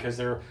deserve it because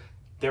they're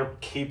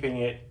keeping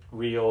it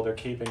real. They're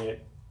keeping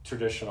it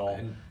traditional.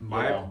 And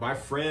my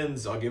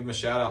friends, I'll give them a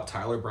shout out,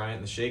 Tyler Bryant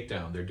and the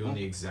Shakedown. They're doing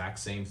the exact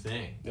same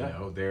thing. Yeah. You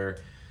know,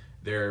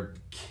 they're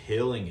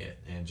killing it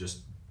and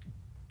just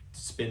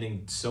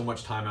spending so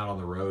much time out on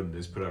the road, and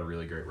just put out a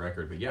really great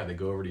record. But yeah, they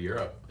go over to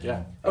Europe. and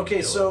Yeah. they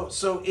Okay, kill it.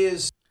 so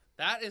is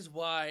That is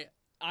why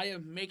I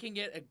am making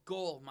it a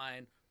goal of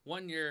mine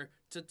 1 year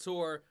to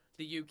tour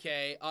the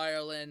UK,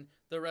 Ireland,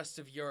 the rest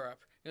of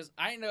Europe. Because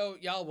I know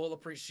y'all will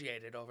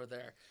appreciate it over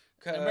there.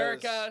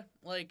 America,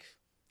 like,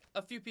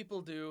 a few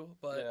people do,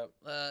 but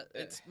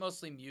it's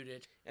mostly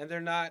muted. And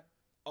they're not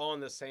all in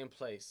the same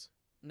place.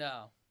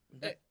 No.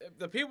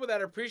 The people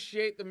that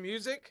appreciate the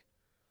music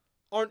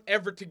aren't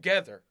ever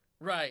together.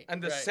 Right.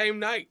 And the same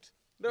night.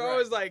 They're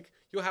always like,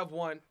 you'll have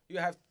one, you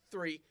have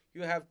three,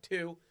 you have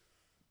two.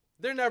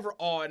 They're never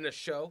all in a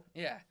show.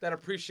 Yeah. That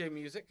appreciate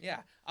music.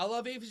 Yeah. I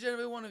love each and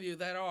every one of you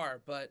that are,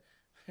 but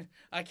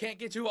I can't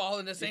get you all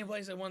in the same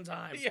place at one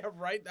time. Yeah,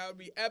 right? That would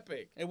be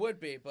epic. It would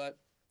be, but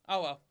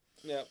oh well.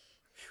 Yeah.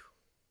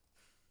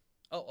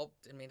 Oh,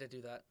 didn't mean to do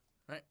that.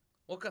 All right.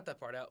 We'll cut that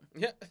part out.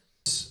 Yeah.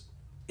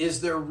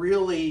 Is there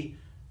really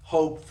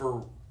hope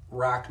for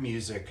rock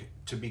music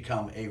to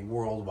become a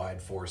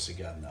worldwide force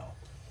again, though?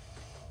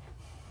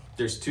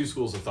 There's two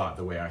schools of thought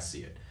the way I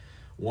see it.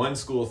 One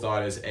school of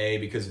thought is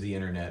because of the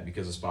internet,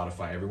 because of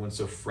Spotify, everyone's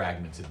so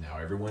fragmented now.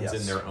 Everyone's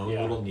in their own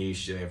little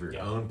niche. They have your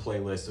own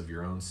playlist of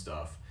your own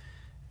stuff.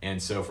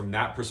 And so from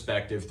that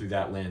perspective, through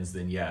that lens,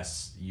 then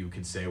yes, you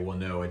could say, well,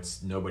 no,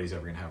 nobody's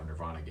ever going to have a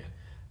Nirvana again.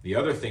 The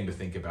other thing to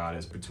think about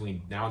is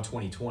between now and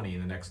 2020, in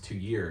the next 2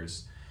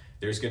 years,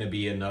 there's going to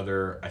be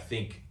another, I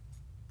think,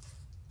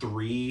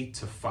 3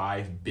 to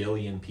 5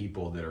 billion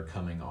people that are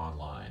coming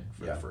online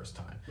for the first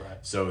time. Right.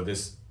 So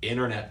this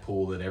internet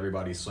pool that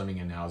everybody's swimming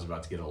in now is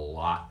about to get a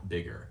lot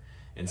bigger.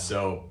 And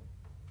so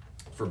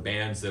for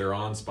bands that are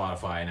on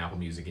Spotify and Apple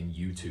Music and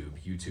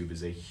YouTube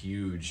is a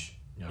huge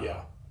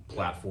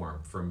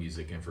platform for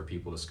music and for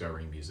people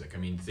discovering music. I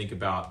mean, think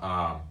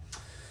about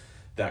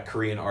that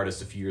Korean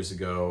artist a few years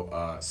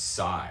ago,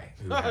 Psy,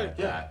 who had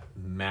that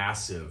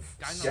massive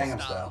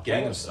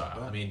Gangnam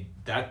Style. I mean,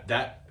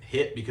 that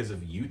hit because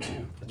of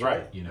YouTube.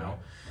 Right. You know?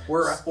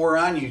 We're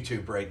on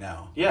YouTube right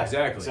now. Yeah,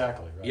 exactly. Right.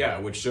 Yeah,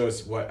 which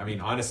shows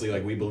honestly,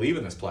 like, we believe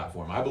in this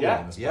platform. I believe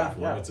in this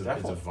platform. Yeah,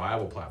 it's a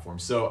viable platform.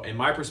 So in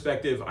my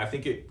perspective, I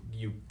think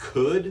you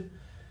could,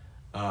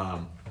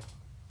 but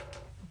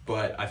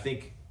I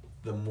think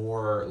the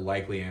more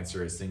likely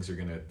answer is things are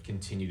going to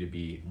continue to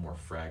be more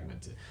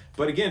fragmented.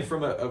 But again,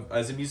 from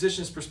as a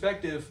musician's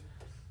perspective,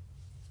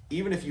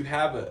 even if you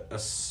have a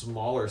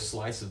smaller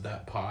slice of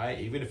that pie,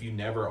 even if you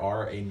never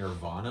are a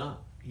Nirvana,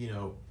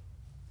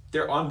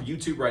 they're on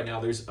YouTube right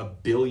now. There's 1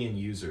 billion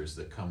users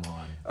that come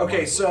on.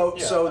 Okay, so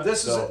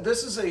this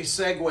is a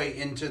segue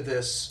into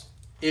this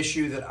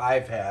issue that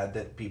I've had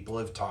that people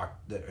have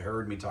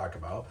heard me talk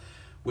about,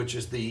 which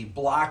is the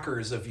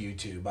blockers of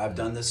YouTube. I've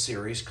done this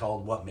series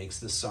called "What Makes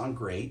This Song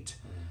Great,"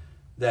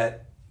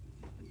 that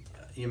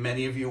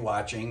many of you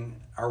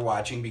are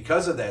watching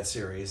because of that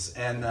series,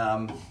 and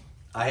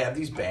I have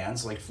these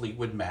bands like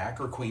Fleetwood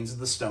Mac or Queens of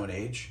the Stone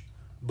Age,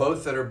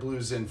 both that are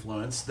blues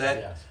influenced,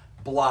 that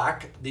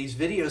block these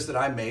videos that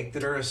I make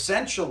that are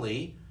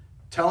essentially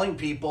telling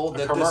people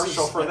that this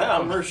is for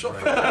them. Commercial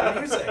for their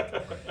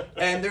music.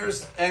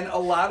 And a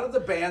lot of the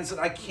bands that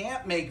I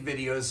can't make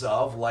videos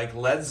of, like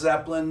Led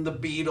Zeppelin, the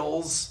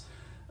Beatles,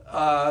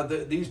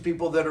 these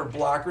people that are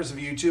blockers of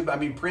YouTube. I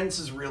mean, Prince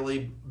has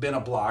really been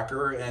a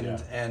blocker,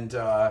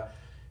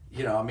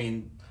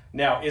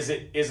 Now, is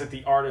it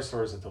the artist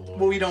or is it the lawyer?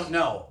 Well, we don't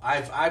know.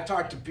 I've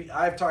talked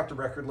to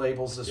record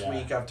labels this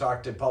week. I've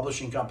talked to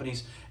publishing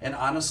companies, and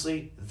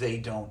honestly, they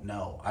don't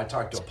know. I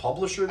talked to a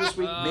publisher this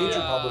week,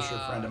 major publisher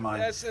friend of mine.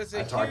 That's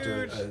I talked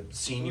to a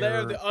senior layer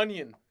of the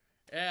onion.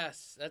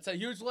 Yes, that's a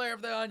huge layer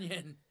of the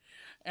onion,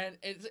 and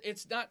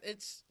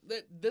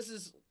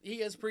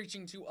he is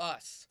preaching to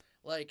us.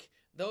 Like,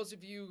 those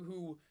of you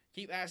who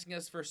keep asking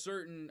us for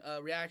certain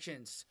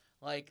reactions,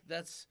 like,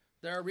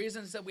 there are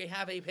reasons that we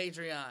have a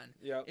Patreon.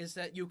 Yep. Is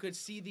that you could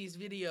see these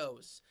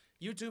videos.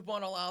 YouTube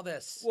won't allow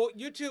this. Well,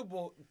 YouTube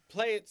will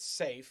play it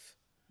safe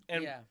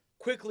and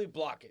quickly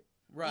block it.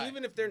 Right.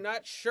 Even if they're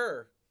not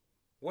sure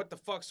what the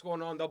fuck's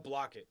going on, they'll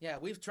block it. Yeah,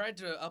 we've tried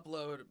to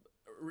upload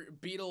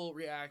Beatle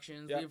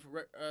reactions. Yep. We've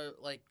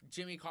like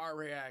Jimmy Carr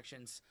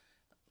reactions.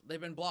 They've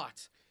been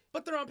blocked,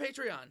 but they're on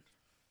Patreon.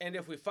 And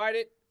if we fight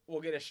it,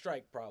 we'll get a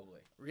strike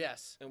probably.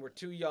 Yes. And we're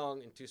too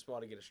young and too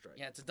small to get a strike.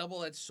 Yeah, it's a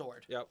double-edged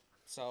sword. Yep.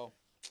 So,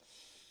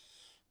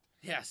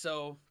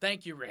 so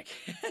thank you, Rick.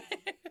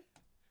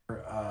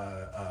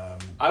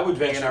 I would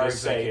venture to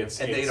say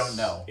they don't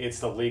know. It's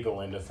the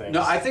legal end of things.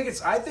 No, I think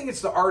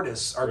it's the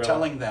artists are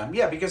telling them.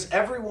 Yeah, because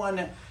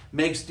everyone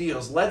makes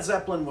deals. Led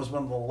Zeppelin was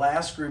one of the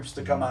last groups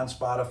to come on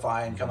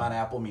Spotify and come on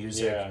Apple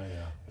Music.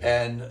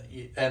 And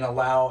they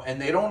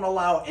don't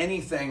allow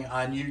anything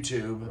on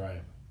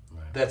YouTube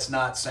that's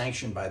not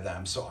sanctioned by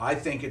them. So I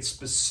think it's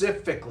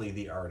specifically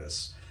the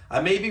artists.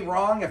 I may be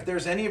wrong. If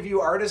there's any of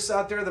you artists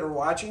out there that are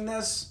watching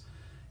this,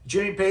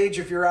 Jimmy Page,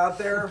 if you're out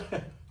there,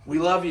 we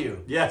love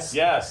you.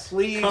 Yes.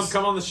 Please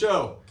come on the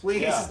show.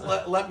 Please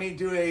let me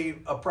do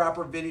a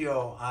proper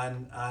video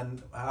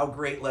on how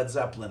great Led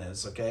Zeppelin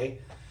is, okay?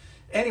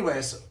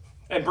 Anyways.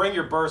 And bring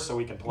your burst so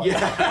we can play.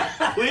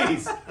 Yeah,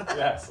 please.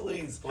 Yes.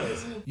 Please.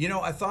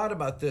 I thought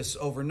about this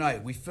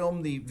overnight. We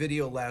filmed the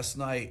video last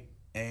night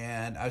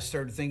And I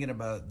started thinking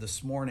about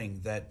this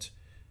morning that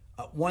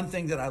one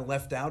thing that I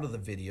left out of the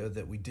video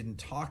that we didn't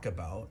talk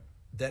about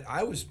that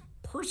I was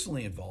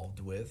personally involved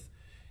with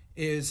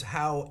is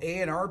how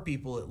A&R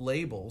people at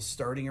labels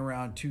starting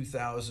around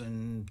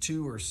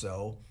 2002 or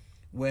so,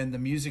 when the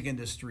music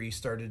industry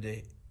started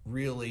to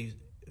really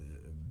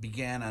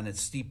began on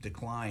its steep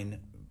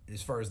decline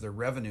as far as their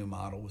revenue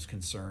model was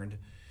concerned,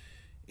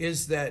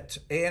 is that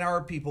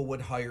A&R people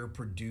would hire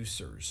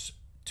producers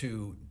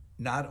to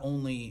not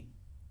only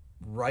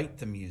write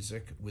the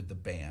music with the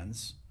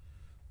bands,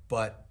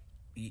 but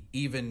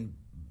even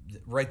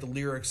write the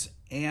lyrics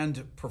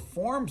and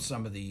perform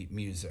some of the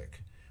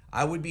music.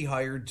 I would be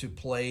hired to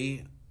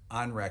play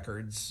on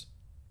records,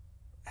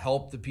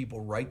 help the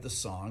people write the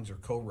songs or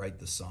co-write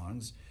the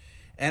songs.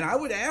 And I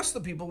would ask the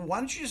people, why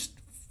don't you just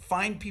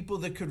find people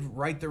that could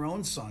write their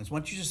own songs? Why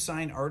don't you just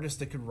sign artists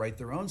that could write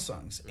their own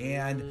songs?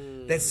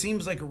 And that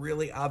seems like a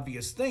really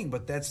obvious thing,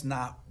 but that's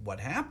not what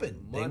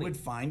happened. They would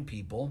find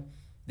people,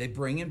 they'd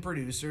bring in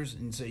producers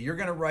and say, you're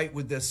going to write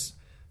with this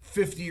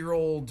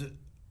 50-year-old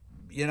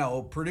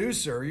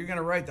producer, you're going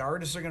to write, the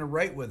artists are going to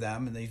write with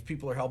them, and these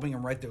people are helping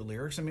them write their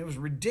lyrics. I mean, it was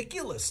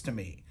ridiculous to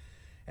me.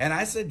 And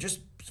I said,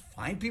 just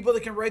find people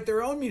that can write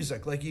their own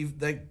music, like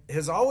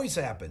has always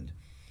happened.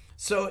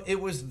 So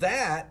it was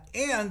that,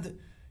 and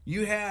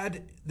you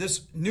had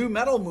this new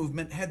metal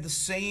movement had the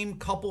same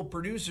couple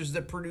producers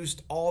that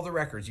produced all the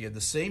records. You had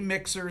the same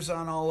mixers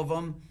on all of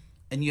them,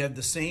 and you had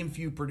the same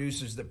few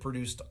producers that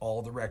produced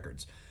all the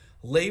records.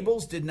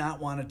 Labels did not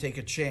want to take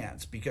a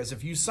chance, because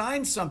if you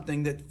signed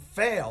something that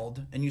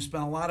failed and you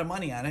spent a lot of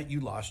money on it, you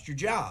lost your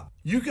job.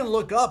 You can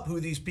look up who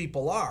these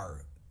people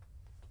are.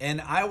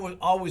 And I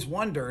always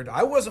wondered,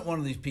 I wasn't one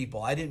of these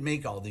people. I didn't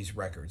make all these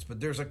records, but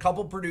there's a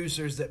couple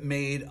producers that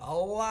made a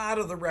lot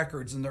of the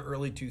records in the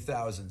early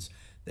 2000s.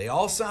 They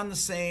all sound the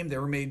same. They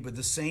were made with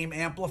the same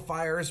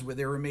amplifiers.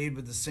 They were made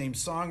with the same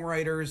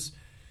songwriters.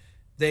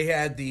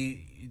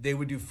 They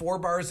would do 4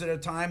 bars at a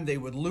time. They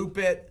would loop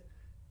it.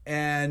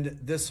 And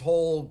this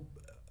whole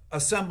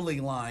assembly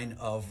line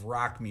of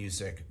rock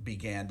music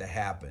began to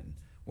happen,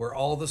 where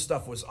all the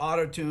stuff was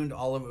auto-tuned,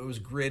 all of it was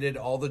gridded,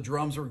 all the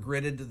drums were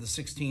gridded to the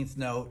 16th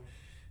note,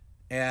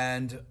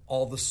 and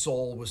all the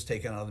soul was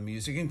taken out of the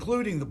music,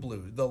 including the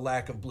blues, the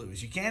lack of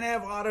blues. You can't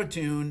have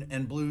auto-tune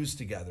and blues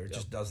together. It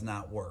just does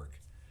not work.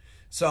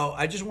 So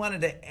I just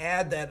wanted to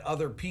add that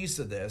other piece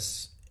of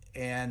this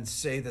and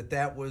say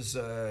that was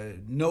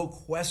no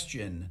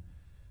question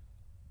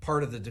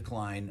part of the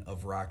decline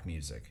of rock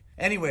music.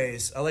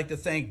 Anyways, I'd like to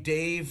thank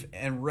Dave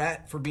and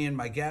Rhett for being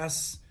my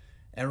guests,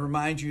 and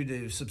remind you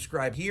to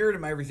subscribe here to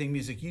my Everything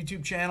Music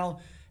YouTube channel.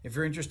 If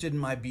you're interested in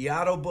my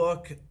Beato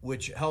book,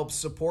 which helps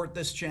support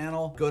this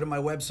channel, go to my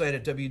website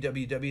at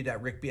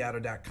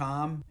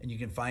www.rickbeato.com, and you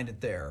can find it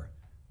there.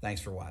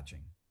 Thanks for watching.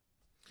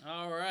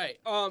 All right.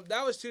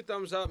 That was 2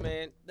 thumbs up,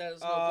 man. That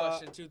is no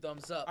question. 2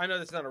 thumbs up. I know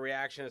that's not a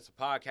reaction; it's a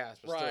podcast,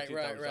 but Right. still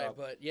 2 thumbs up.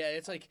 But yeah,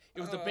 it's like it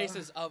was the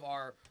basis of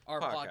our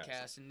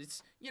podcast, and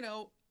it's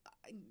there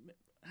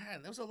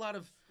was a lot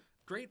of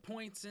great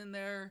points in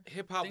there.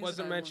 Hip hop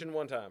wasn't mentioned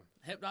one time.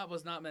 Hip hop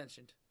was not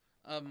mentioned.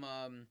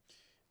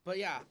 But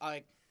yeah,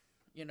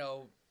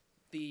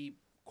 the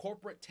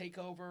corporate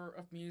takeover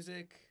of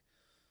music,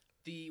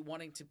 the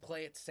wanting to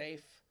play it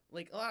safe,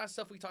 like a lot of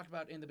stuff we talked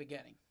about in the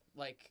beginning,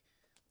 like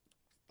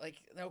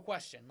no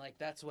question, like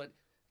that's what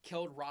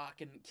killed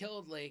rock and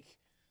killed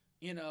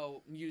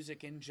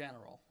music in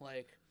general.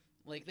 Like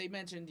they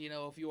mentioned,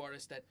 a few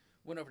artists that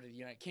went over to the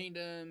United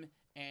Kingdom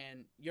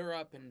and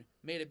Europe and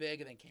made it big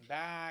and then came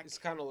back. It's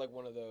kind of like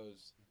one of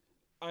those,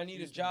 I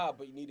need a job,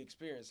 but you need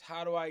experience.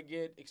 How do I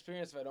get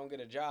experience if I don't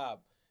get a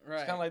job? Right.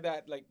 It's kind of like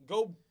that. Like,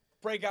 go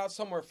break out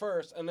somewhere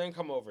first and then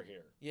come over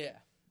here. Yeah.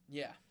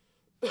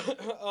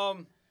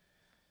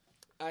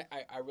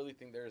 I really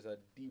think there's a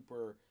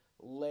deeper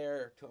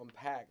layer to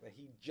unpack that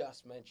he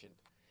just mentioned.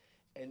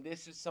 And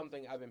this is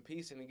something I've been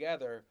piecing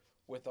together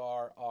with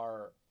our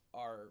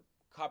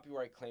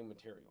copyright claim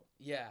material.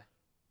 Yeah.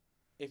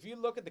 If you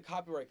look at the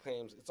copyright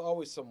claims, it's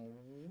always some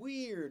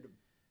weird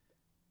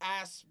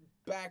ass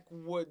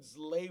backwoods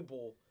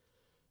label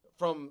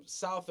from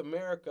South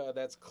America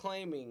that's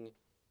claiming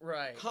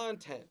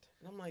content.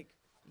 And I'm like,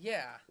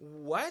 yeah.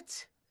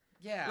 What?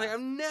 Yeah. Like,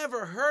 I've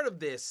never heard of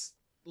this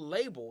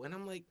label. And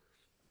I'm like,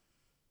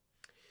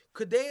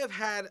 could they have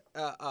had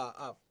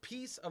a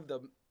piece of the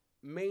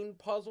main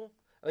puzzle,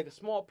 like a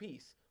small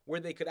piece,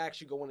 where they could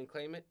actually go in and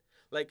claim it?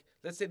 Like,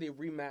 let's say they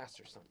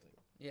remaster something.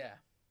 Yeah.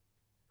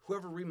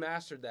 Whoever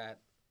remastered that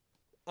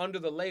under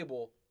the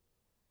label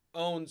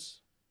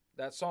owns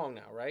that song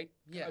now, right?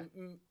 Yeah.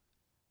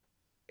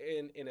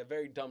 In a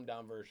very dumbed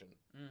down version.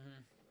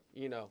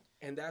 Mm-hmm.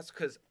 And that's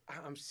because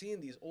I'm seeing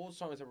these old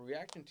songs that we're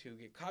reacting to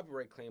get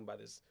copyright claimed by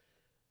this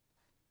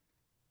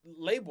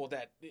label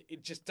that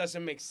it just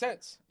doesn't make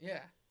sense.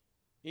 Yeah.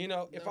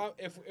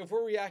 If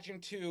we're reacting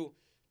to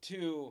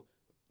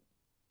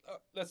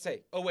let's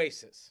say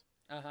Oasis,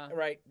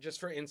 right?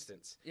 Just for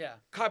instance, yeah,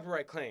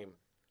 copyright claim,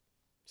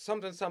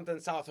 something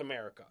South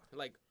America.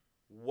 Like,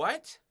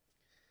 what?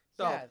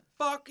 The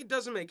fuck? It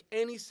doesn't make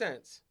any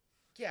sense.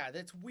 yeah,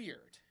 that's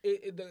weird.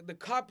 The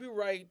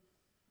copyright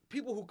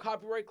people who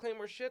copyright claim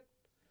our shit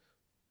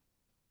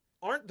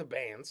aren't the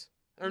bands.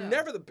 Are No.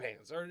 never the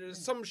bands. Or there's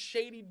some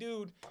shady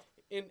dude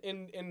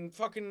in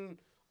fucking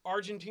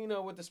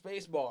Argentina with the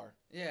space bar.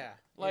 Yeah.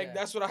 Like yeah.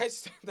 that's what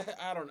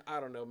I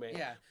don't know, man.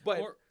 Yeah.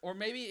 But or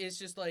maybe it's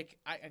just like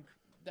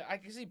I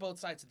can see both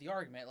sides of the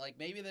argument. Like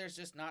maybe there's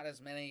just not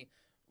as many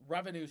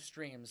revenue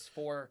streams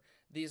for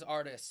these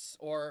artists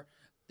or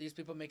these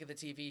people making the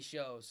TV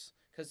shows,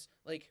 because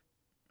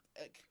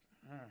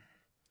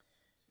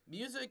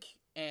music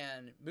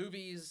and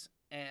movies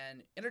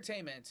and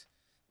entertainment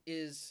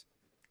is,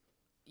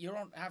 you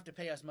don't have to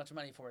pay as much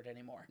money for it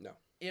anymore. No.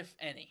 If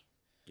any.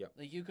 Yep.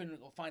 Like you can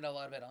find a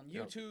lot of it on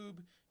Yep. YouTube.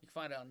 You can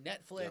find it on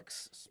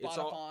Netflix, Yep.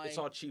 Spotify. It's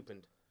all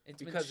cheapened.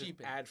 It's because been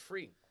cheapened. it's ad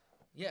free.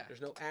 Yeah.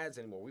 There's no ads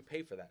anymore. We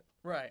pay for that.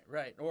 Right.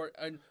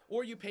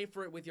 Or you pay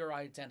for it with your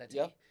identity.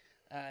 Yep.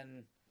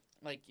 And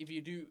like if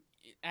you do,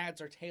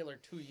 ads are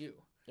tailored to you.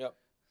 Yep.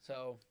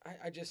 So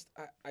I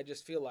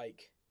just feel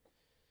like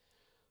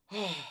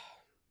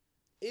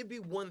it'd be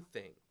one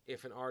thing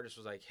if an artist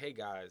was like, "Hey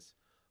guys,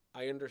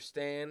 I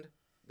understand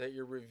that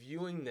you're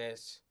reviewing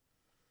this,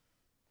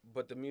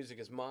 but the music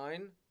is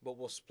mine, but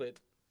we'll split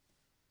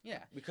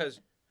yeah. because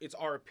it's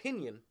our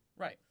opinion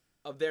Right.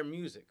 of their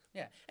music."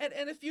 Yeah.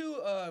 And a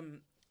few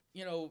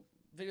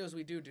videos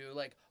we do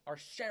like are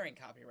sharing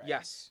copyright.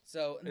 Yes.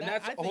 So And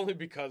that's I think, only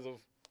because of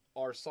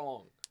our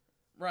song.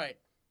 right.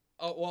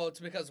 Oh well, it's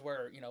because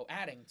we're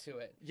adding to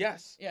it.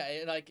 Yes. Yeah,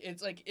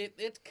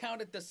 it's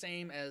counted the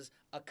same as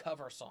a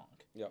cover song.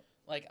 Yep.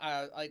 Like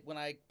when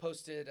I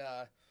posted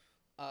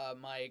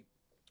my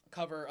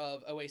cover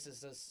of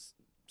Oasis's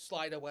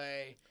 "Slide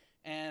Away"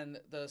 and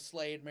the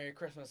Slade "Merry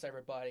Christmas,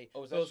 Everybody," Oh,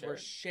 was that those were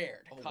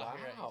shared? shared. Oh,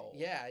 copyright. wow.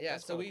 Yeah.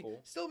 That's So kinda we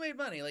cool. still made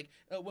money. Like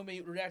when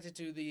we reacted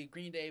to the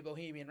Green Day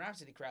Bohemian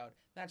Rhapsody crowd,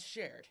 that's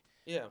shared,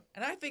 Yeah.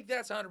 and I think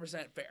that's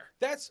 100% fair.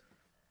 That's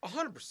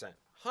 100%.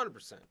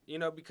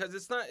 100%. Because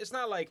it's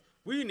not like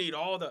we need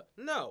all the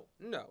no.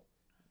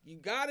 You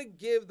got to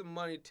give the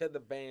money to the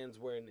bands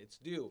when it's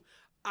due.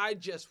 I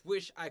just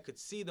wish I could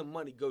see the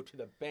money go to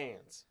the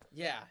bands.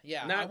 Yeah.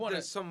 I Not want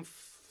to some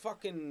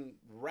fucking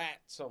rat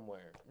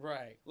somewhere.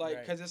 Right. Like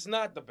right, cuz it's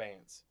not the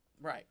bands.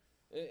 right.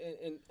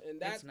 And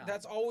It's not.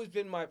 that's always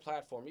been my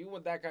platform. Even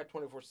with that guy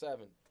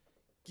 24/7.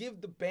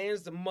 Give the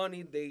bands the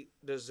money they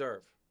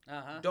deserve.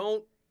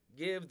 Don't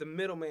give the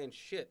middleman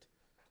shit.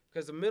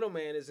 Because the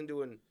middleman isn't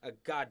doing a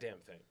goddamn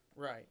thing.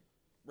 Right.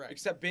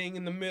 Except being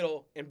in the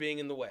middle and being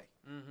in the way.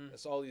 Mm-hmm.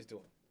 That's all he's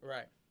doing.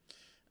 Right.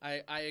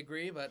 I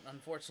agree, but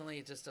unfortunately,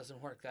 it just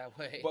doesn't work that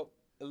way. But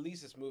at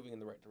least it's moving in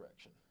the right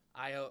direction.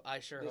 I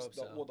sure hope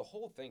so. Well, the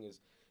whole thing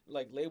is,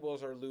 like,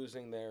 labels are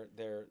losing their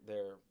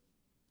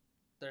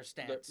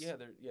stance.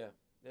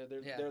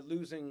 They're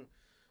losing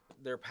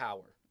their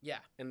power. Yeah.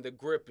 And the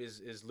grip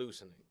is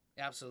loosening.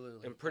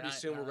 Absolutely. And pretty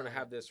soon we're going to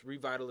have this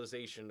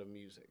revitalization of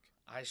music.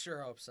 I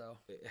sure hope so.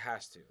 It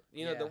has to.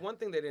 Yeah. The one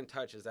thing they didn't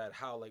touch is that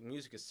how, like,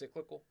 music is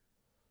cyclical.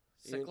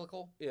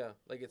 Cyclical? Yeah,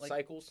 like it Like-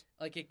 cycles.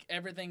 Like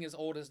everything is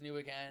old as new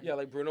again. Yeah,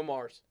 like Bruno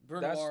Mars.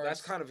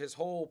 That's kind of his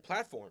whole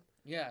platform.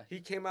 Yeah.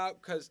 He came out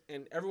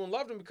and everyone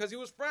loved him because he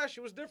was fresh, he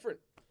was different.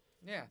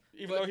 Yeah.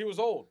 Even though he was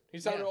old. He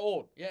sounded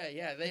old.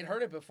 Yeah. They'd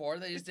heard it before.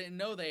 They just didn't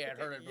know they had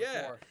heard it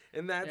before.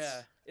 And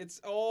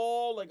it's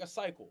all like a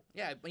cycle.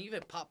 Yeah, but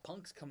even pop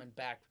punk's coming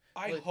back.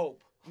 I Like,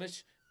 hope.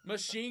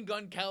 Machine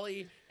Gun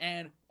Kelly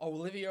and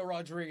Olivia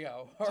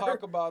Rodrigo.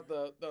 Talk about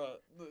the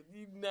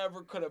you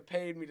never could have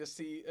paid me to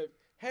see.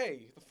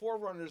 Hey, the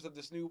forerunners of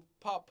this new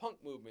pop punk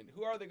movement.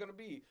 Who are they going to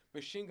be?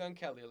 Machine Gun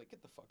Kelly. Like,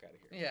 get the fuck out of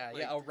here. Yeah,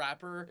 Like, a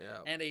rapper Yeah.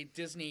 and a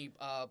Disney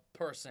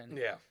person.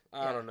 Yeah,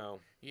 I don't know.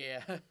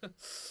 Yeah.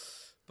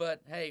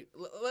 But hey,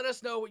 let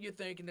us know what you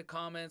think in the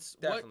comments.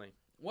 Definitely.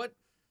 What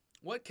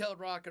killed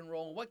rock and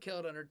roll? What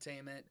killed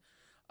entertainment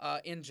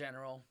in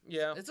general?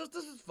 Yeah. This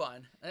is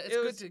fun.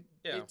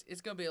 Yeah.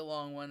 It's gonna be a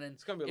long one, and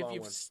It's gonna be a if long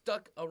you've one.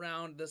 stuck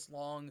around this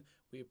long,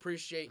 we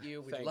appreciate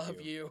you. We Thank love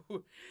you.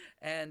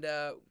 And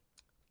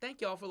thank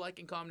y'all for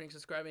liking, commenting,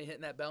 subscribing,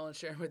 hitting that bell, and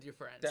sharing with your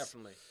friends.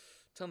 Definitely.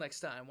 Till next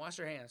time, wash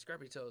your hands,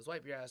 scrub your toes,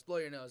 wipe your ass, blow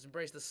your nose,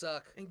 embrace the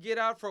suck. And get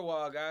out for a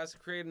while, guys.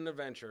 Create an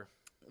adventure.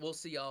 We'll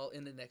see y'all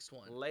in the next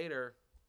one. Later.